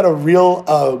got a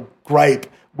real gripe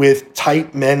with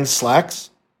tight men's slacks.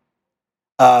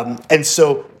 And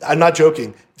so I'm not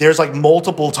joking. There's like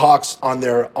multiple talks on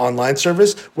their online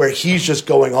service where he's just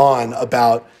going on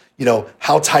about,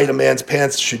 how tight a man's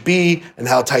pants should be and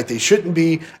how tight they shouldn't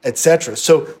be, etc.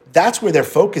 So that's where their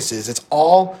focus is. It's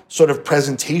all sort of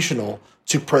presentational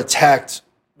to protect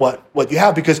what you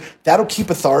have because that'll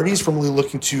keep authorities from really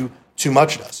looking too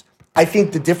much at us. I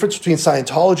think the difference between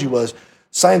Scientology was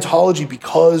Scientology,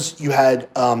 because you had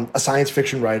a science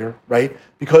fiction writer, right?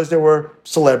 Because there were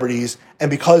celebrities and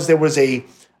because there was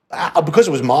because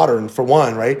it was modern, for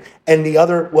one, right? And the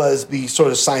other was the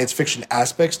sort of science fiction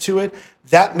aspects to it.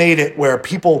 That made it where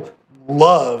people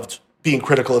loved being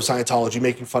critical of Scientology,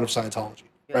 making fun of Scientology,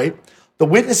 right? The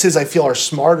witnesses, I feel, are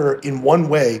smarter in one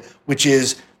way, which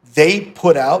is they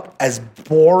put out as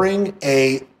boring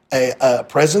a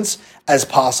presence as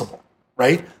possible,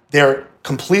 right? They're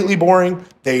completely boring.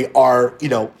 They are,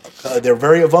 they're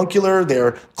very avuncular.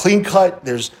 They're clean cut.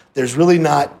 There's really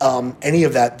not any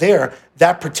of that there.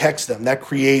 That protects them. That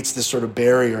creates this sort of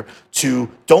barrier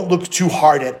to don't look too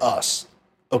hard at us,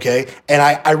 okay? And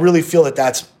I really feel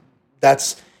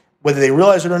that's Whether they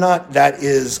realize it or not, that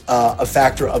is a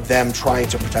factor of them trying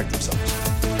to protect themselves.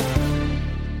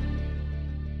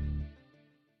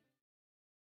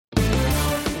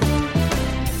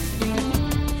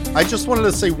 I just wanted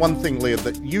to say one thing, Leah,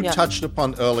 that you touched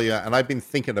upon earlier, and I've been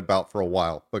thinking about for a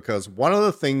while, because one of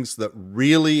the things that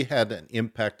really had an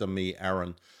impact on me,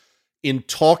 Aaron, in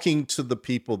talking to the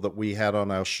people that we had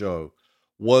on our show,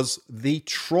 was the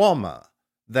trauma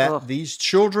that these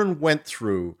children went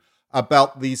through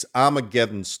about these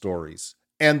Armageddon stories,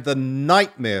 and the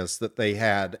nightmares that they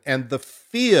had, and the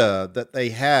fear that they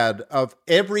had of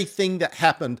everything that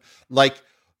happened. Like,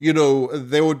 you know,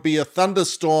 there would be a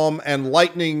thunderstorm and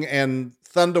lightning and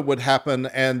thunder would happen,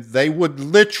 and they would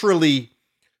literally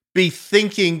be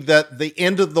thinking that the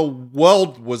end of the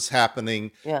world was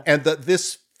happening, and that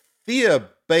this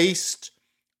fear-based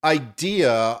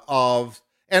idea of,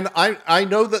 and I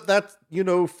know that, you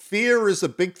know, fear is a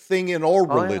big thing in all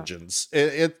religions.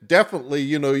 It definitely,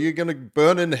 you know, you're going to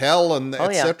burn in hell and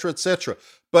et cetera, et cetera.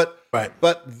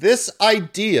 But this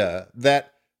idea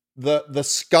that the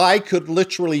sky could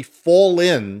literally fall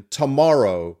in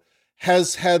tomorrow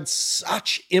has had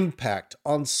such impact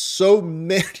on so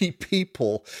many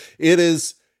people. It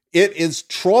is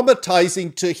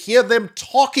traumatizing to hear them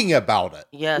talking about it,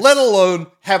 let alone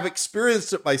have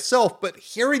experienced it myself. But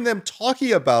hearing them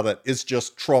talking about it is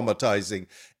just traumatizing.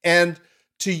 And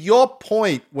to your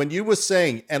point, when you were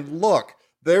saying, and look,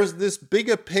 there's this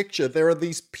bigger picture. There are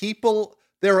these people.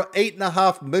 There are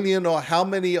 8.5 million, or how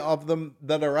many of them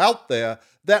that are out there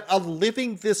that are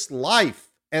living this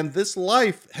life. And this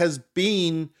life has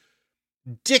been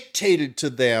dictated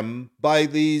to them by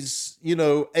these, you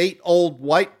know, 8 old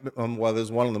white, well,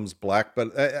 there's one of them's black,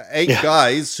 but 8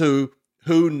 guys who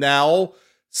now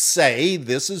say,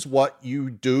 this is what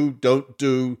you do, don't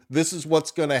do. This is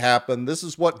what's going to happen. This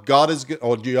is what God is,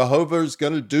 or Jehovah is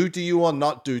going to do to you or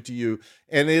not do to you.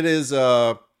 And it is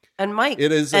and Mike,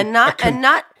 it is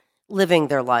not living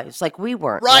their lives like we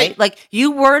weren't, right? Like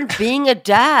you weren't being a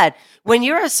dad. When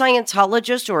you're a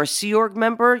Scientologist or a Sea Org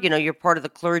member, you know, you're part of the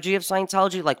clergy of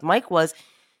Scientology like Mike was,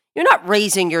 you're not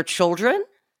raising your children.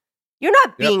 You're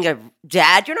not being a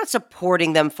dad. You're not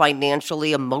supporting them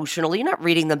financially, emotionally. You're not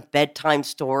reading them bedtime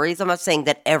stories. I'm not saying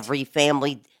that every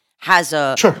family has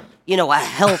a, you know, a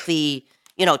healthy,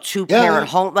 you know, 2-parent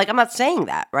home. Like, I'm not saying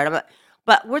that, right?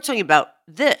 But we're talking about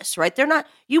this, right?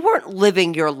 You weren't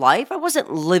living your life. I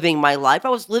wasn't living my life. I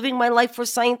was living my life for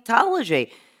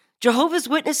Scientology. Jehovah's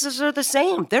Witnesses are the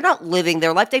same. They're not living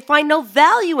their life. They find no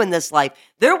value in this life.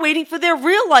 They're waiting for their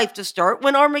real life to start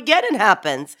when Armageddon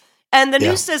happens and the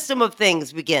new system of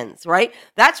things begins, right?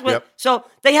 That's what, so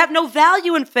they have no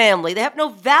value in family. They have no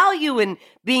value in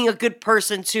being a good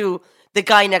person to the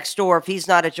guy next door if he's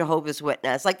not a Jehovah's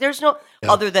Witness. Like, there's no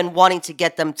other than wanting to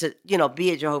get them to, you know,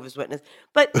 be a Jehovah's Witness.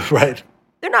 But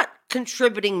they're not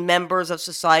contributing members of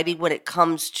society when it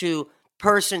comes to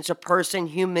person,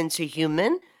 human to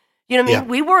human. You know what I mean?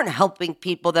 We weren't helping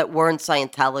people that weren't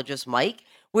Scientologists, Mike.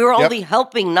 We were only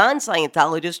helping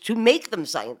non-Scientologists to make them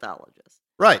Scientologists.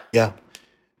 Right. Yeah.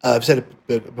 I've said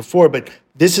it before, but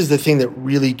this is the thing that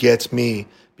really gets me,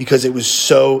 because it was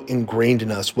so ingrained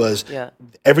in us, was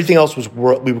everything else was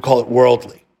we would call it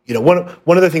worldly. You know,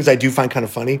 one of the things I do find kind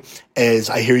of funny is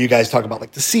I hear you guys talk about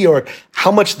like the Sea Org,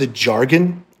 how much the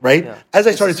jargon, right? Yeah. As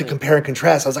I started to compare and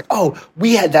contrast, I was like, oh,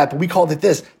 we had that, but we called it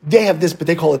this. They have this, but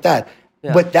they call it that.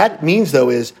 Yeah. What that means, though,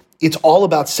 is it's all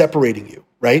about separating you,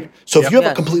 right? So if you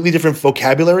have a completely different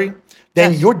vocabulary,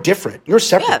 then you're different. You're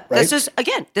separate, right?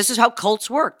 This is how cults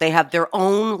work. They have their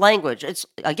own language. It's,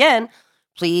 again,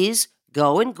 please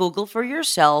go and Google for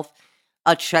yourself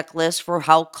a checklist for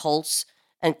how cults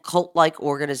and cult-like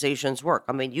organizations work.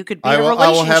 I mean, you could be in a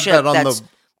relationship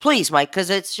please, Mike, because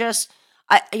it's just,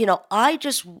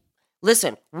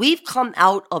 listen, we've come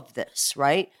out of this,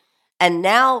 right? And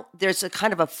now there's a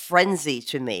kind of a frenzy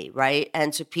to me, right?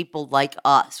 And to people like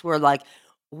us. We're like,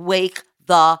 wake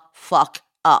the fuck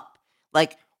up.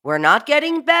 Like, we're not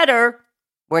getting better.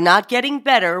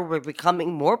 We're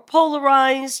becoming more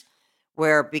polarized.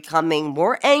 We're becoming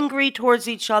more angry towards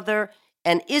each other.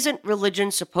 And isn't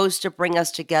religion supposed to bring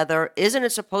us together? Isn't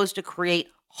it supposed to create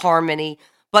harmony?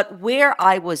 But where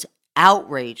I was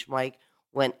outraged, Mike,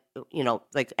 when,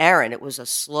 like Aaron, it was a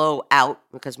slow out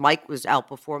because Mike was out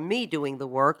before me doing the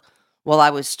work while I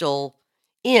was still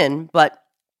in. But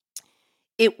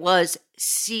it was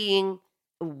seeing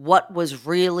what was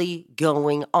really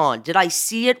going on. Did I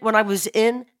see it when I was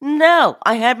in? No,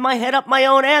 I had my head up my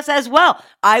own ass as well.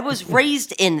 I was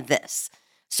raised in this.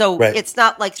 So It's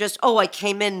not like just, I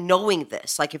came in knowing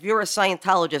this. Like, if you're a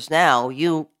Scientologist now,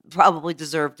 you probably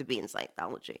deserve to be in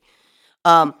Scientology.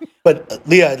 But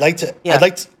Leah, I'd like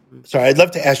to sorry, I'd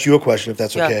love to ask you a question if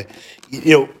that's Yeah.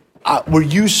 okay. Were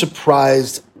you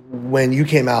surprised when you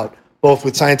came out, both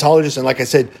with Scientologists and, like I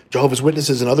said, Jehovah's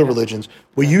Witnesses and other religions?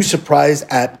 Were you surprised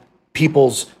at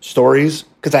people's stories?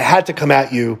 Because I had to come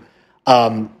at you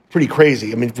pretty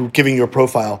crazy. I mean, giving your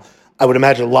profile, I would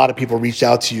imagine a lot of people reached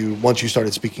out to you once you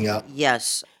started speaking out.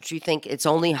 Yes. Do you think it's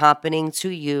only happening to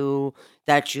you,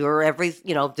 that you're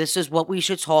this is what we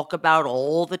should talk about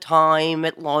all the time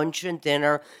at lunch and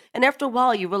dinner? And after a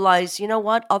while, you realize, you know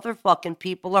what? Other fucking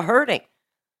people are hurting.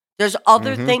 There's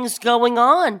other things going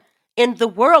on in the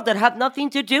world that have nothing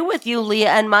to do with you, Leah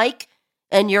and Mike,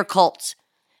 and your cults.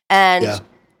 And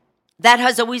that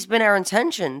has always been our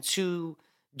intention, to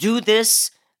do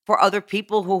this for other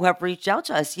people who have reached out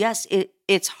to us. Yes,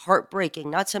 it's heartbreaking.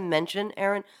 Not to mention,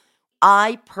 Aaron,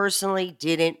 I personally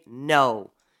didn't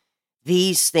know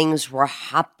these things were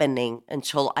happening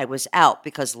until I was out,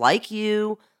 because like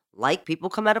you, like people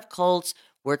come out of cults,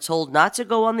 we're told not to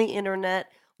go on the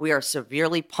internet. We are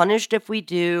severely punished if we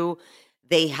do.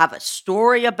 They have a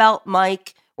story about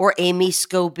Mike or Amy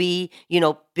Scobie,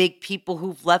 big people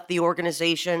who've left the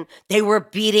organization. They were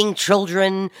beating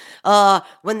children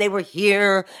when they were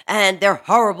here, and they're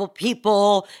horrible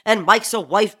people, and Mike's a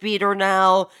wife beater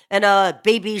now, and a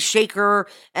baby shaker,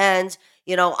 and,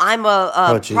 I'm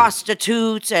a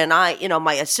prostitute, and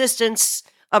my assistant's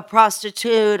a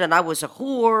prostitute, and I was a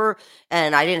whore,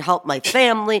 and I didn't help my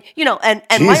family, and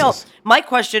my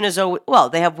question is, they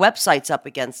have websites up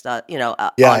against,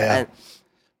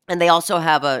 and they also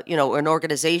have an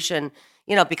organization,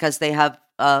 because they have,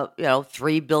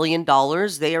 $3 billion.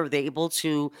 They're able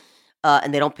to,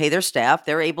 and they don't pay their staff.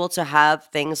 They're able to have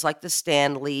things like the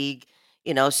Stan League,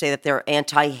 say that they're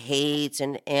anti-hate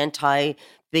and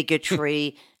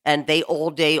anti-bigotry, and they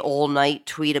all day, all night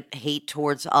tweet hate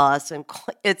towards us, and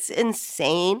it's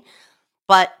insane.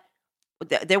 But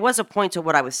there was a point to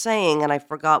what I was saying, and I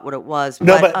forgot what it was.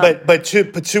 No, but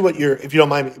to what you're, if you don't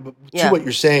mind me, to what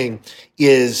you're saying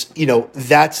is,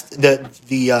 that's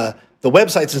the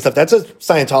websites and stuff. That's a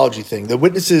Scientology thing. The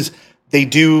witnesses, they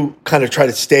do kind of try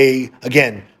to stay,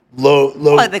 again, low.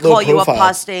 They call low you profile.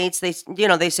 apostates. They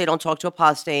say don't talk to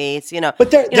apostates.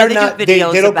 But they're not. Do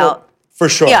videos they don't about. Go, for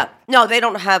sure. Yeah, no, they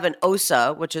don't have an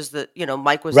OSA, which is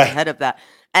Mike was the head of that,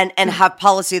 and have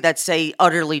policy that say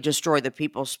utterly destroy the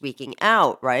people speaking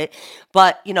out, right?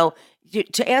 But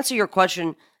to answer your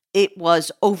question, it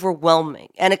was overwhelming,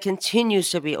 and it continues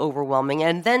to be overwhelming.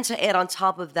 And then to add on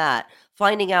top of that,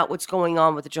 finding out what's going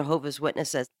on with the Jehovah's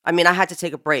Witnesses. I mean, I had to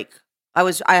take a break. I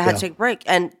had to take a break,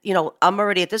 and I'm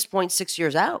already at this point 6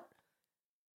 years out,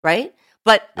 right?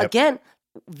 But again,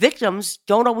 victims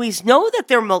don't always know that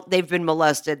they've been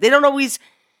molested. They don't always,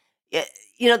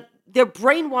 they're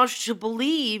brainwashed to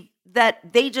believe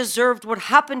that they deserved what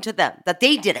happened to them, that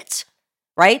they did it,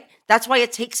 right? That's why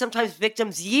it takes sometimes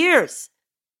victims years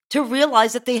to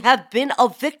realize that they have been a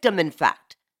victim, in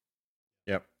fact.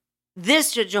 Yep.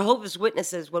 This Jehovah's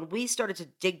Witnesses, when we started to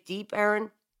dig deep,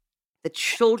 Aaron, the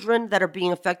children that are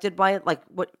being affected by it, like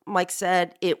what Mike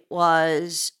said, it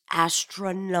was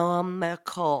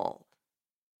astronomical.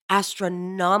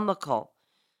 Astronomical.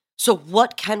 So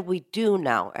what can we do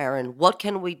now, Aaron? What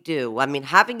can we do? I mean,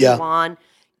 having you on,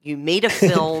 you made a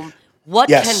film. What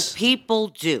can people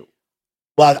do?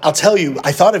 Well, I'll tell you,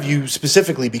 I thought of you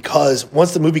specifically because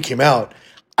once the movie came out,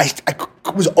 I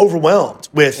was overwhelmed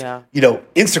with,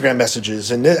 Instagram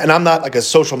messages. And I'm not like a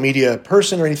social media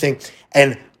person or anything.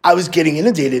 And I was getting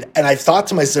inundated. And I thought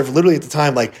to myself literally at the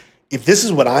time, like, if this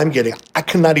is what I'm getting, I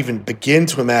cannot even begin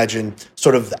to imagine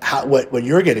sort of what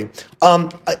you're getting.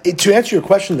 To answer your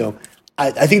question, though,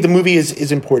 I think the movie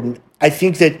is important. I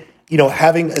think that,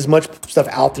 having as much stuff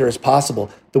out there as possible,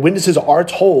 the witnesses are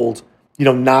told,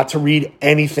 not to read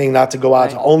anything, not to go out,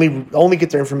 to only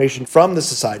get their information from the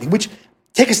society, which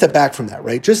take a step back from that,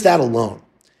 right? Just that alone.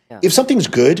 Yeah. If something's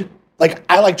good, like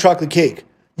I like chocolate cake,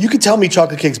 you could tell me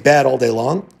chocolate cake's bad all day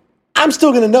long. I'm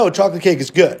still going to know chocolate cake is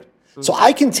good. Mm-hmm. So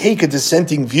I can take a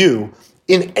dissenting view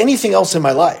in anything else in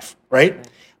my life, right?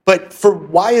 But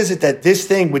why is it that this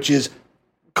thing, which is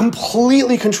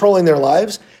completely controlling their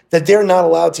lives, that they're not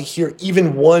allowed to hear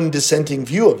even one dissenting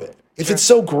view of it? If it's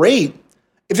so great,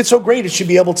 it should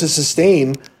be able to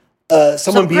sustain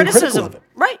someone being critical of it.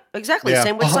 Right, exactly. Yeah.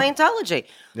 Same with Scientology.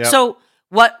 Yep. So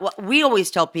what we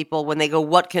always tell people when they go,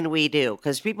 what can we do?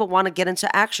 Because people want to get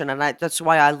into action. And that's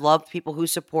why I love people who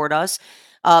support us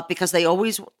because they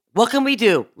always, what can we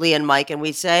do, Lee and Mike? And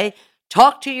we say,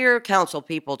 talk to your council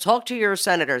people, talk to your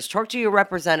senators, talk to your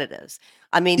representatives.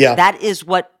 I mean, that is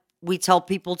what we tell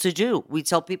people to do. We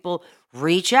tell people,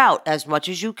 reach out as much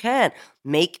as you can,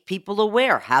 make people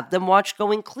aware, have them watch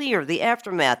Going Clear, The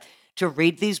Aftermath, to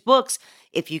read these books.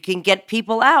 If you can get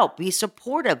people out, be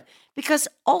supportive. Because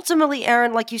ultimately,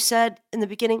 Aaron, like you said in the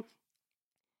beginning,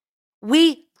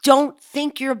 we don't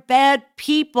think you're bad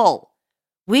people.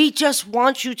 We just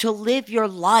want you to live your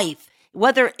life,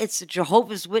 whether it's the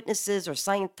Jehovah's Witnesses or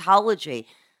Scientology.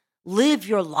 Live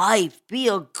your life. Be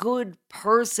a good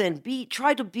person.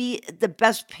 Try to be the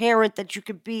best parent that you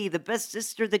can be, the best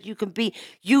sister that you can be.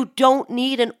 You don't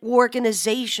need an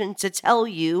organization to tell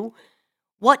you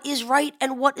what is right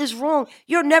and what is wrong.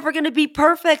 You're never going to be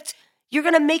perfect. You're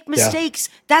going to make mistakes.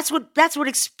 That's what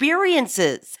experience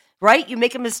is, right? You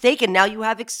make a mistake and now you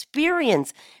have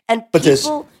experience. And But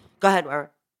people, go ahead, Aaron.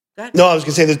 Go ahead. No, I was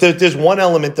going to say there's one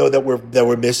element though that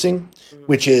we're missing,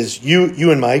 which is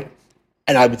you and Mike,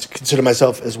 and I would consider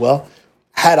myself as well,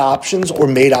 had options or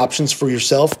made options for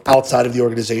yourself outside of the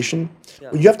organization. Yeah.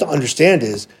 What you have to understand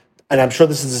is, and I'm sure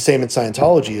this is the same in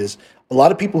Scientology, is a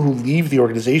lot of people who leave the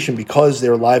organization because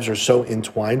their lives are so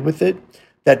entwined with it,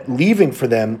 that leaving for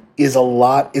them is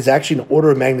actually an order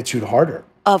of magnitude harder.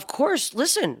 Of course.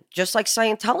 Listen, just like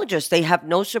Scientologists, they have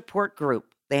no support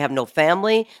group. They have no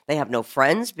family. They have no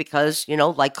friends because,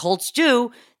 like cults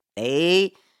do,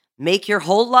 they make your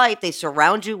whole life. They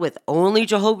surround you with only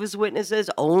Jehovah's Witnesses,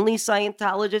 only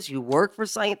Scientologists. You work for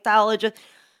Scientologists.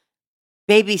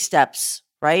 Baby steps,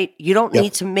 right? You don't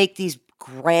need to make these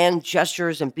grand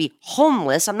gestures and be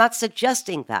homeless. I'm not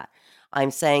suggesting that. I'm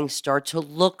saying start to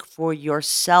look for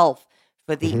yourself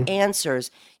for the answers.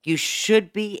 You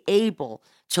should be able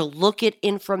to look at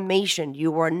information.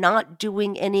 You are not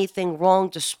doing anything wrong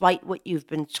despite what you've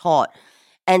been taught.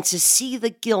 And to see the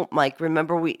guilt, Mike,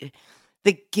 remember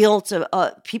the guilt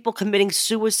of people committing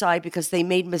suicide because they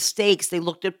made mistakes. They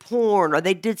looked at porn or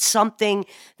they did something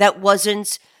that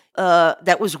wasn't,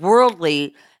 that was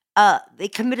worldly. They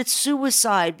committed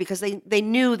suicide because they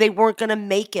knew they weren't going to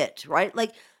make it, right?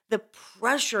 Like the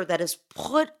pressure that is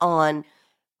put on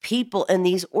people in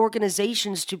these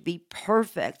organizations to be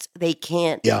perfect, they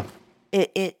can't. Yeah.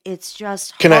 It's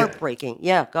just heartbreaking.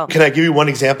 Go. Can I give you one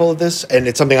example of this? And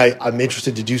it's something I'm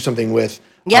interested to do something with.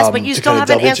 Yes, but you still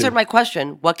haven't answered my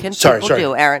question. What can people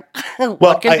do, Aaron?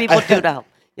 What can people do to help?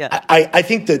 Yeah. I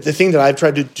think that the thing that I've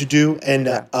tried to do, and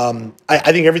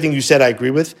I think everything you said I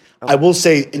agree with. Okay. I will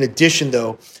say, in addition,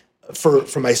 though,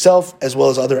 for myself as well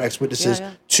as other ex-witnesses,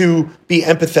 to be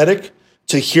empathetic,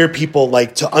 to hear people,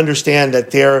 like, to understand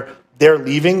that their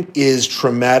leaving is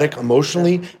traumatic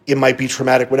emotionally. It might be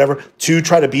traumatic, whatever, to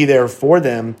try to be there for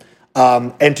them,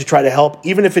 and to try to help,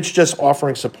 even if it's just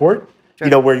offering support,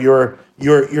 where you're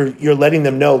letting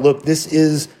them know, look, this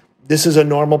is a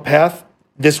normal path.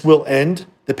 This will end.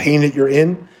 The pain that you're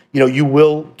in, you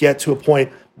will get to a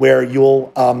point where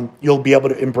you'll be able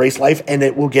to embrace life, and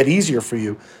it will get easier for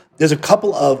you. There's a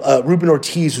couple of Ruben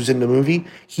Ortiz, who's in the movie.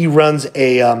 He runs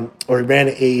an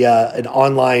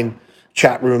online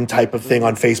chat room type of thing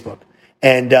on Facebook,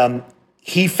 and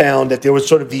he found that there was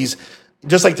sort of these,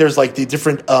 just like there's like the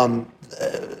different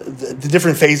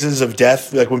phases of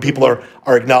death, like when people are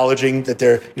acknowledging that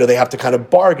they have to kind of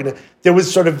bargain. There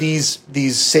was sort of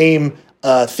these same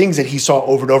things that he saw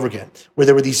over and over again, where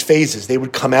there were these phases. They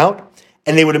would come out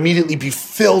and they would immediately be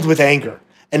filled with anger.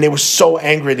 And they were so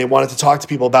angry, they wanted to talk to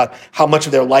people about how much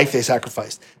of their life they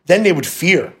sacrificed. Then they would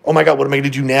fear, oh my God, what am I going to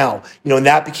do now? And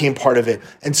that became part of it.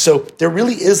 And so there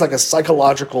really is like a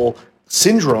psychological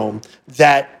syndrome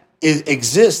that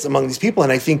exists among these people.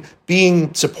 And I think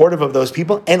being supportive of those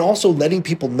people and also letting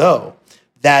people know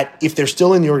that if they're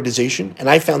still in the organization, and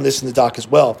I found this in the doc as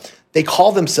well, they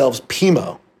call themselves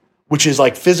PIMO, which is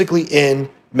like physically in,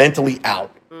 mentally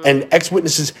out. And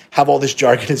ex-witnesses have all this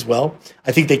jargon as well.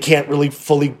 I think they can't really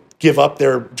fully give up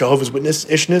their Jehovah's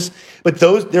Witness-ishness. But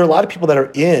there are a lot of people that are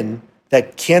in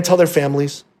that can't tell their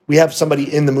families. We have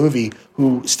somebody in the movie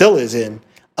who still is in,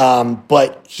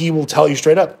 but he will tell you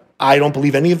straight up, I don't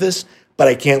believe any of this, but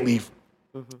I can't leave.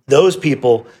 Mm-hmm. Those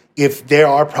people, if they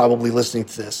are probably listening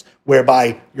to this,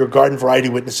 whereby your garden variety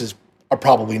witnesses are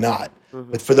probably not.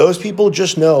 Mm-hmm. But for those people,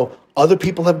 just know other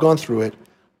people have gone through it.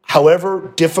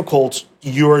 However difficult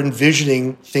you're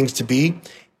envisioning things to be,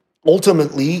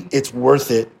 ultimately, it's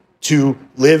worth it to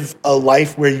live a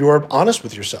life where you're honest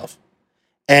with yourself.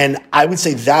 And I would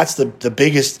say that's the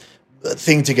biggest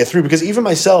thing to get through. Because even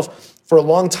myself, for a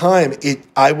long time,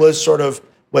 I was sort of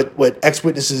what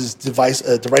ex-witnesses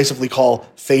derisively call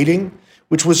fading,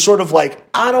 which was sort of like,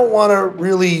 I don't want to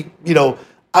really,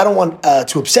 I don't want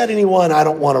to upset anyone. I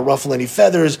don't want to ruffle any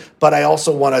feathers, but I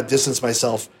also want to distance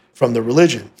myself from the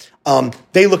religion.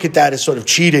 They look at that as sort of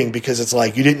cheating because it's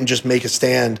like you didn't just make a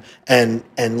stand and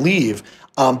leave.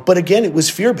 But again, it was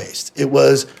fear-based. It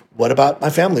was, what about my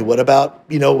family? What about,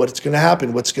 what's going to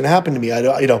happen? What's going to happen to me? I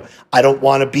don't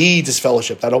want to be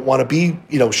disfellowshipped. I don't want to be,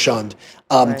 shunned.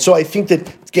 So I think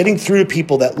that getting through to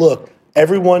people that, look,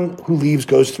 everyone who leaves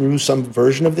goes through some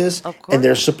version of this, and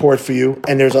there's support for you,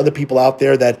 and there's other people out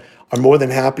there that are more than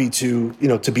happy to,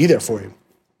 to be there for you.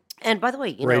 And by the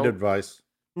way, great advice.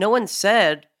 No one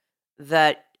said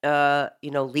that,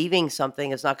 leaving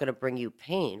something is not going to bring you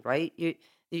pain, right?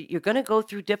 You're going to go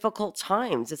through difficult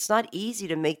times. It's not easy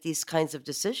to make these kinds of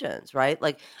decisions, right?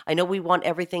 Like, I know we want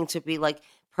everything to be like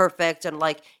perfect and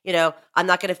like, I'm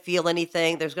not going to feel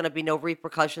anything. There's going to be no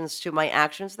repercussions to my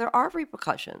actions. There are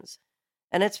repercussions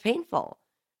and it's painful,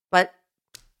 but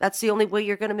that's the only way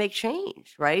you're going to make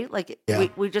change, right? Like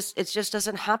it just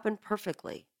doesn't happen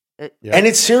perfectly. And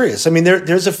it's serious. I mean, there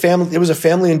was a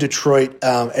family in Detroit.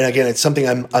 And again, it's something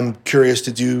I'm curious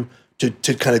to do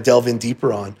to kind of delve in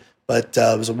deeper on. But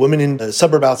it was a woman in a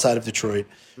suburb outside of Detroit.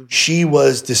 Mm-hmm. She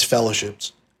was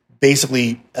disfellowshipped,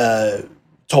 basically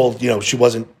told, she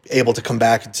wasn't able to come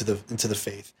back into the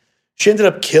faith. She ended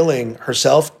up killing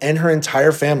herself and her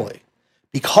entire family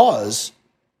because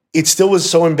it still was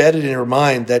so embedded in her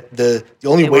mind that the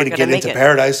only way to get into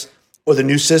paradise or the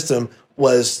new system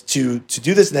was to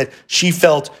do this, and that she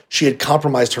felt she had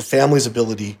compromised her family's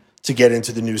ability to get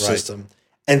into the new system.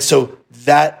 And so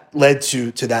that led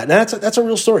to that. And that's a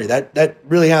real story. That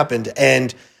really happened.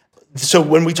 And so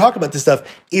when we talk about this stuff,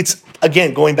 it's,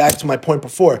 again, going back to my point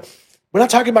before, we're not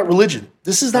talking about religion.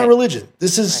 This is not religion.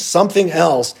 This is something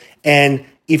else. And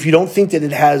if you don't think that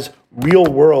it has real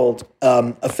world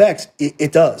effects,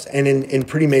 it does, and in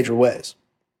pretty major ways.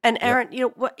 And Aaron,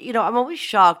 I'm always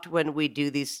shocked when we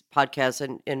do these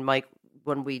podcasts, and Mike,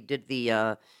 when we did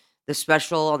the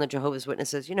special on the Jehovah's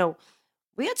Witnesses,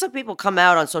 we had some people come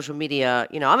out on social media,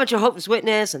 I'm a Jehovah's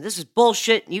Witness and this is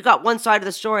bullshit. And you got one side of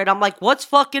the story. And I'm like, what's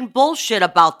fucking bullshit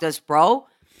about this, bro?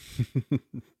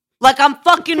 Like, I'm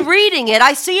fucking reading it.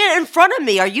 I see it in front of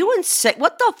me. Are you insane?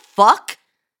 What the fuck?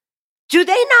 Do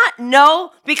they not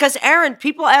know? Because, Aaron,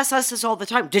 people ask us this all the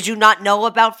time. Did you not know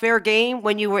about fair game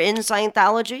when you were in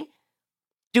Scientology?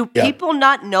 Do people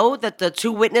not know that the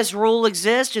two-witness rule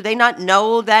exists? Do they not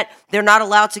know that they're not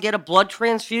allowed to get a blood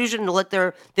transfusion and let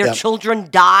their children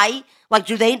die? Like,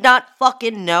 do they not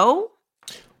fucking know?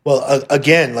 Well,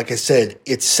 again, like I said,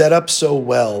 it's set up so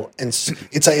well. And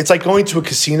it's like going to a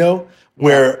casino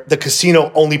where the casino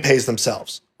only pays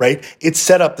themselves, right? It's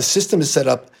set up, the system is set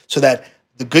up so that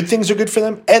the good things are good for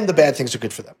them and the bad things are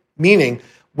good for them. Meaning,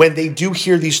 when they do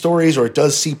hear these stories or it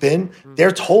does seep in,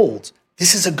 they're told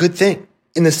this is a good thing.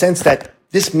 In the sense that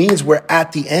this means we're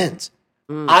at the end.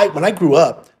 When I grew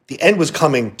up, the end was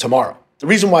coming tomorrow. The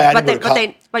reason why I didn't go to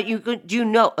college.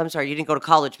 But I'm sorry, you didn't go to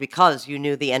college because you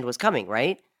knew the end was coming,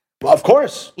 right? Well, of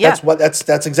course. Yeah.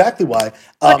 That's exactly why.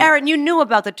 But Aaron, you knew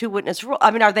about the two-witness rule.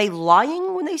 I mean, are they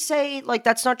lying when they say, like,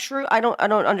 that's not true? I don't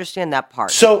understand that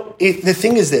part. So the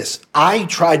thing is this. I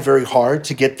tried very hard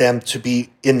to get them to be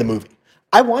in the movie.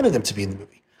 I wanted them to be in the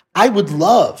movie. I would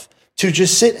love to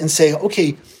just sit and say,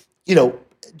 okay,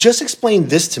 just explain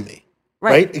this to me,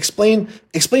 right? Explain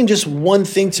just one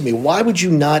thing to me. Why would you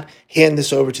not hand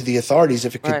this over to the authorities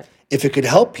if it could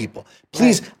help people?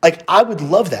 Please, I would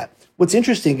love that. What's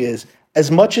interesting is,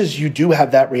 as much as you do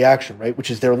have that reaction, right,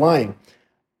 which is they're lying,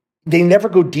 they never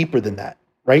go deeper than that,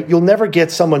 right? You'll never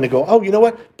get someone to go, oh, you know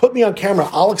what? Put me on camera.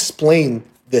 I'll explain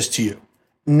this to you.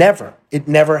 Never. It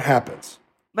never happens.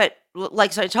 But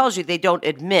like Scientology, they don't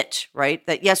admit, right,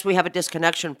 that yes, we have a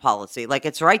disconnection policy. Like,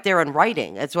 it's right there in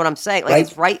writing. That's what I'm saying. Like,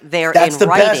 it's right there in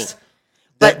writing.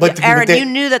 But Aaron, you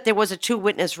knew that there was a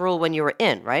two-witness rule when you were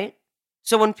in, right?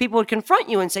 So when people would confront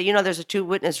you and say, there's a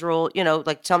two-witness rule,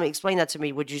 like, explain that to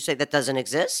me, would you say that doesn't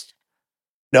exist?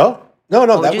 No. We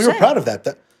were proud of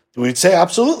that. We'd say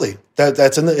absolutely.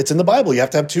 It's in the Bible. You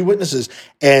have to have two witnesses.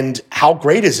 And how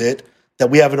great is it that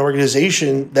we have an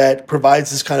organization that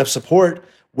provides this kind of support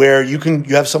where you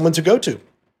have someone to go to.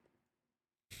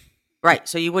 Right.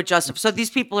 So you would so these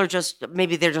people are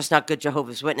maybe they're just not good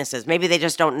Jehovah's Witnesses. Maybe they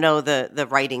just don't know the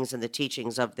writings and the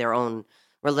teachings of their own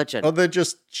religion. Oh, they're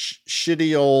just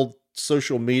shitty old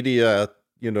social media,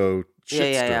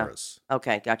 shitstirrers.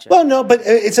 Okay, gotcha. Well, no, but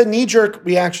it's a knee-jerk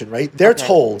reaction, right? They're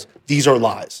told these are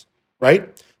lies,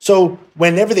 right? So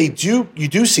whenever you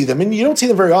do see them, and you don't see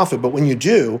them very often, but when you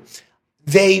do,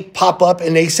 they pop up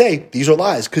and they say, these are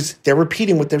lies, because they're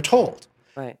repeating what they're told.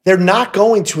 Right. They're not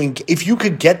going to, if you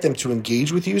could get them to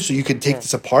engage with you so you could take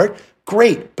this apart,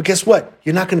 great. But guess what?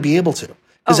 You're not going to be able to,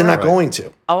 because they're not right. going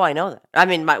to. Oh, I know that. I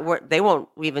mean, they won't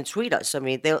even tweet us. I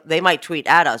mean, they might tweet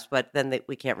at us, but then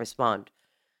we can't respond.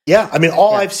 Yeah, I mean,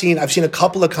 I've seen a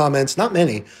couple of comments, not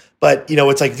many, but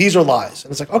it's like, these are lies.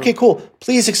 And it's like, okay, cool.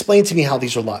 Please explain to me how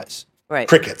these are lies. Right.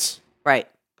 Crickets. Right.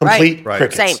 Complete Right.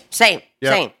 crickets. Same.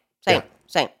 Yep.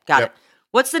 Got Yep. it.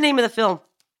 What's the name of the film?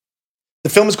 The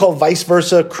film is called Vice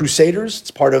Versa Crusaders.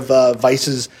 It's part of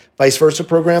Vice's Vice Versa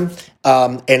program,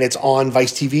 and it's on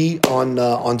Vice TV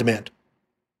on demand.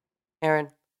 Aaron,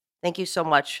 thank you so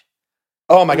much.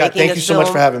 Oh my God! Making Thank a you so much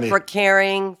for film, having me. for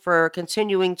caring, for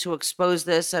continuing to expose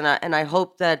this, and I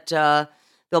hope that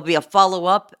there'll be a follow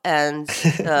up and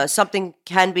something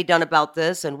can be done about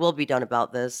this and will be done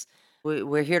about this.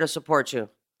 We're here to support you.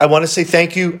 I want to say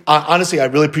thank you. Honestly, I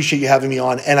really appreciate you having me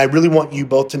on, and I really want you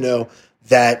both to know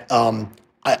that I'm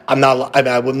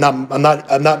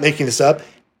not making this up.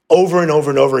 Over and over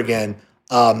and over again,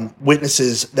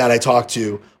 witnesses that I talked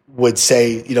to would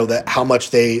say, that how much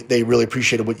they really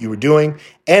appreciated what you were doing.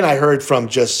 And I heard from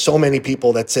just so many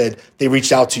people that said they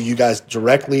reached out to you guys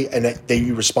directly and that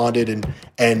you responded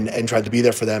and tried to be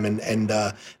there for them. And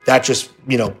that just,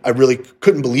 I really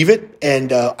couldn't believe it.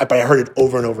 But I heard it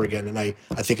over and over again. And I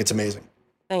think it's amazing.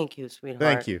 Thank you, sweetheart.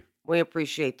 Thank you. We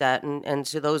appreciate that. And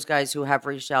to those guys who have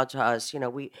reached out to us,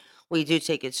 we do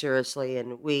take it seriously.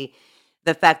 And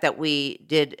the fact that we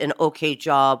did an okay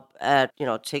job at,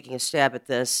 taking a stab at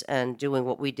this and doing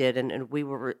what we did. And we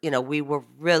were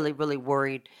really, really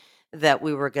worried that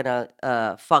we were going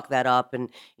to fuck that up. And,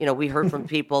 we heard from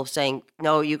people saying,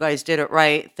 no, you guys did it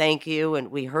right. Thank you.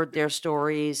 And we heard their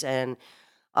stories, and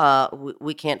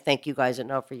we can't thank you guys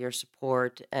enough for your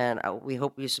support. And we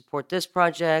hope you support this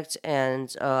project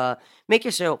and make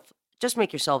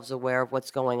yourselves aware of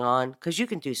what's going on, because you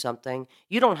can do something.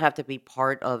 You don't have to be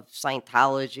part of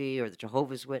Scientology or the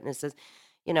Jehovah's Witnesses,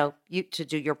 to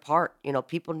do your part.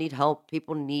 People need help.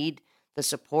 People need the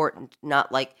support, and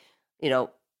not like,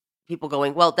 people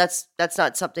going, well, that's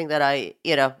not something that I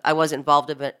was involved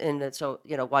in it. So,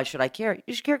 why should I care?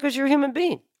 You should care because you're a human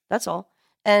being. That's all.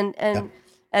 And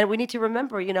we need to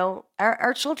remember,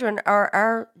 our children are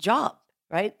our job,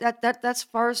 right? That's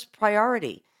first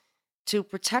priority, to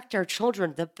protect our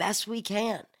children the best we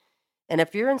can. And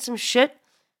if you're in some shit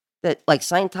that like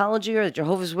Scientology or the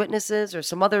Jehovah's Witnesses or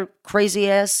some other crazy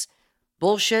ass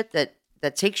bullshit that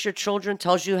takes your children,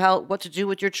 tells you what to do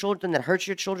with your children, that hurts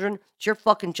your children, it's your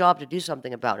fucking job to do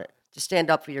something about it, to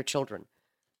stand up for your children.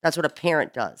 That's what a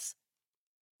parent does.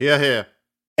 Yeah.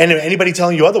 And anybody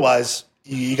telling you otherwise,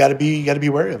 you got to be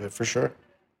wary of it for sure.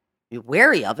 You're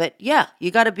wary of it? Yeah.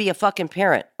 You got to be a fucking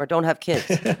parent or don't have kids.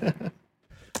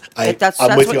 That's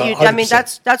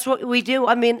what we do.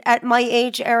 I mean, at my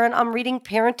age, Aaron, I'm reading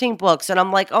parenting books and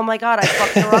I'm like, oh my God, I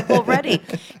fucked her up already.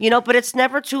 But it's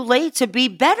never too late to be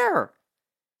better.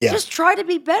 Yeah. Just try to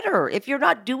be better. If you're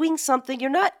not doing something,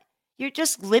 you're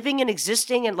just living and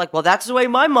existing and like, well, that's the way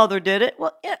my mother did it.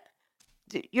 Well, yeah,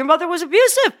 your mother was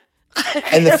abusive.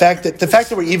 And the fact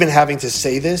that we're even having to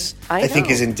say this, I think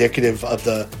is indicative of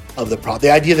the problem.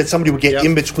 The idea that somebody would get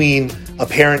in between a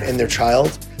parent and their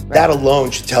child, that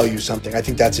alone should tell you something. I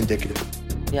think that's indicative.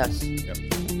 Yes. Yep.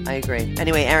 I agree.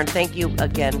 Anyway, Aaron, thank you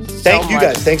again. Thank you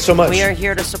guys. Thanks so much. We are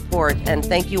here to support, and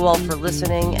thank you all for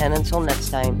listening. And until next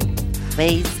time,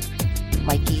 please,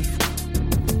 Mikey's.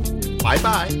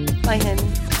 Bye-bye. Bye,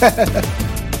 honey.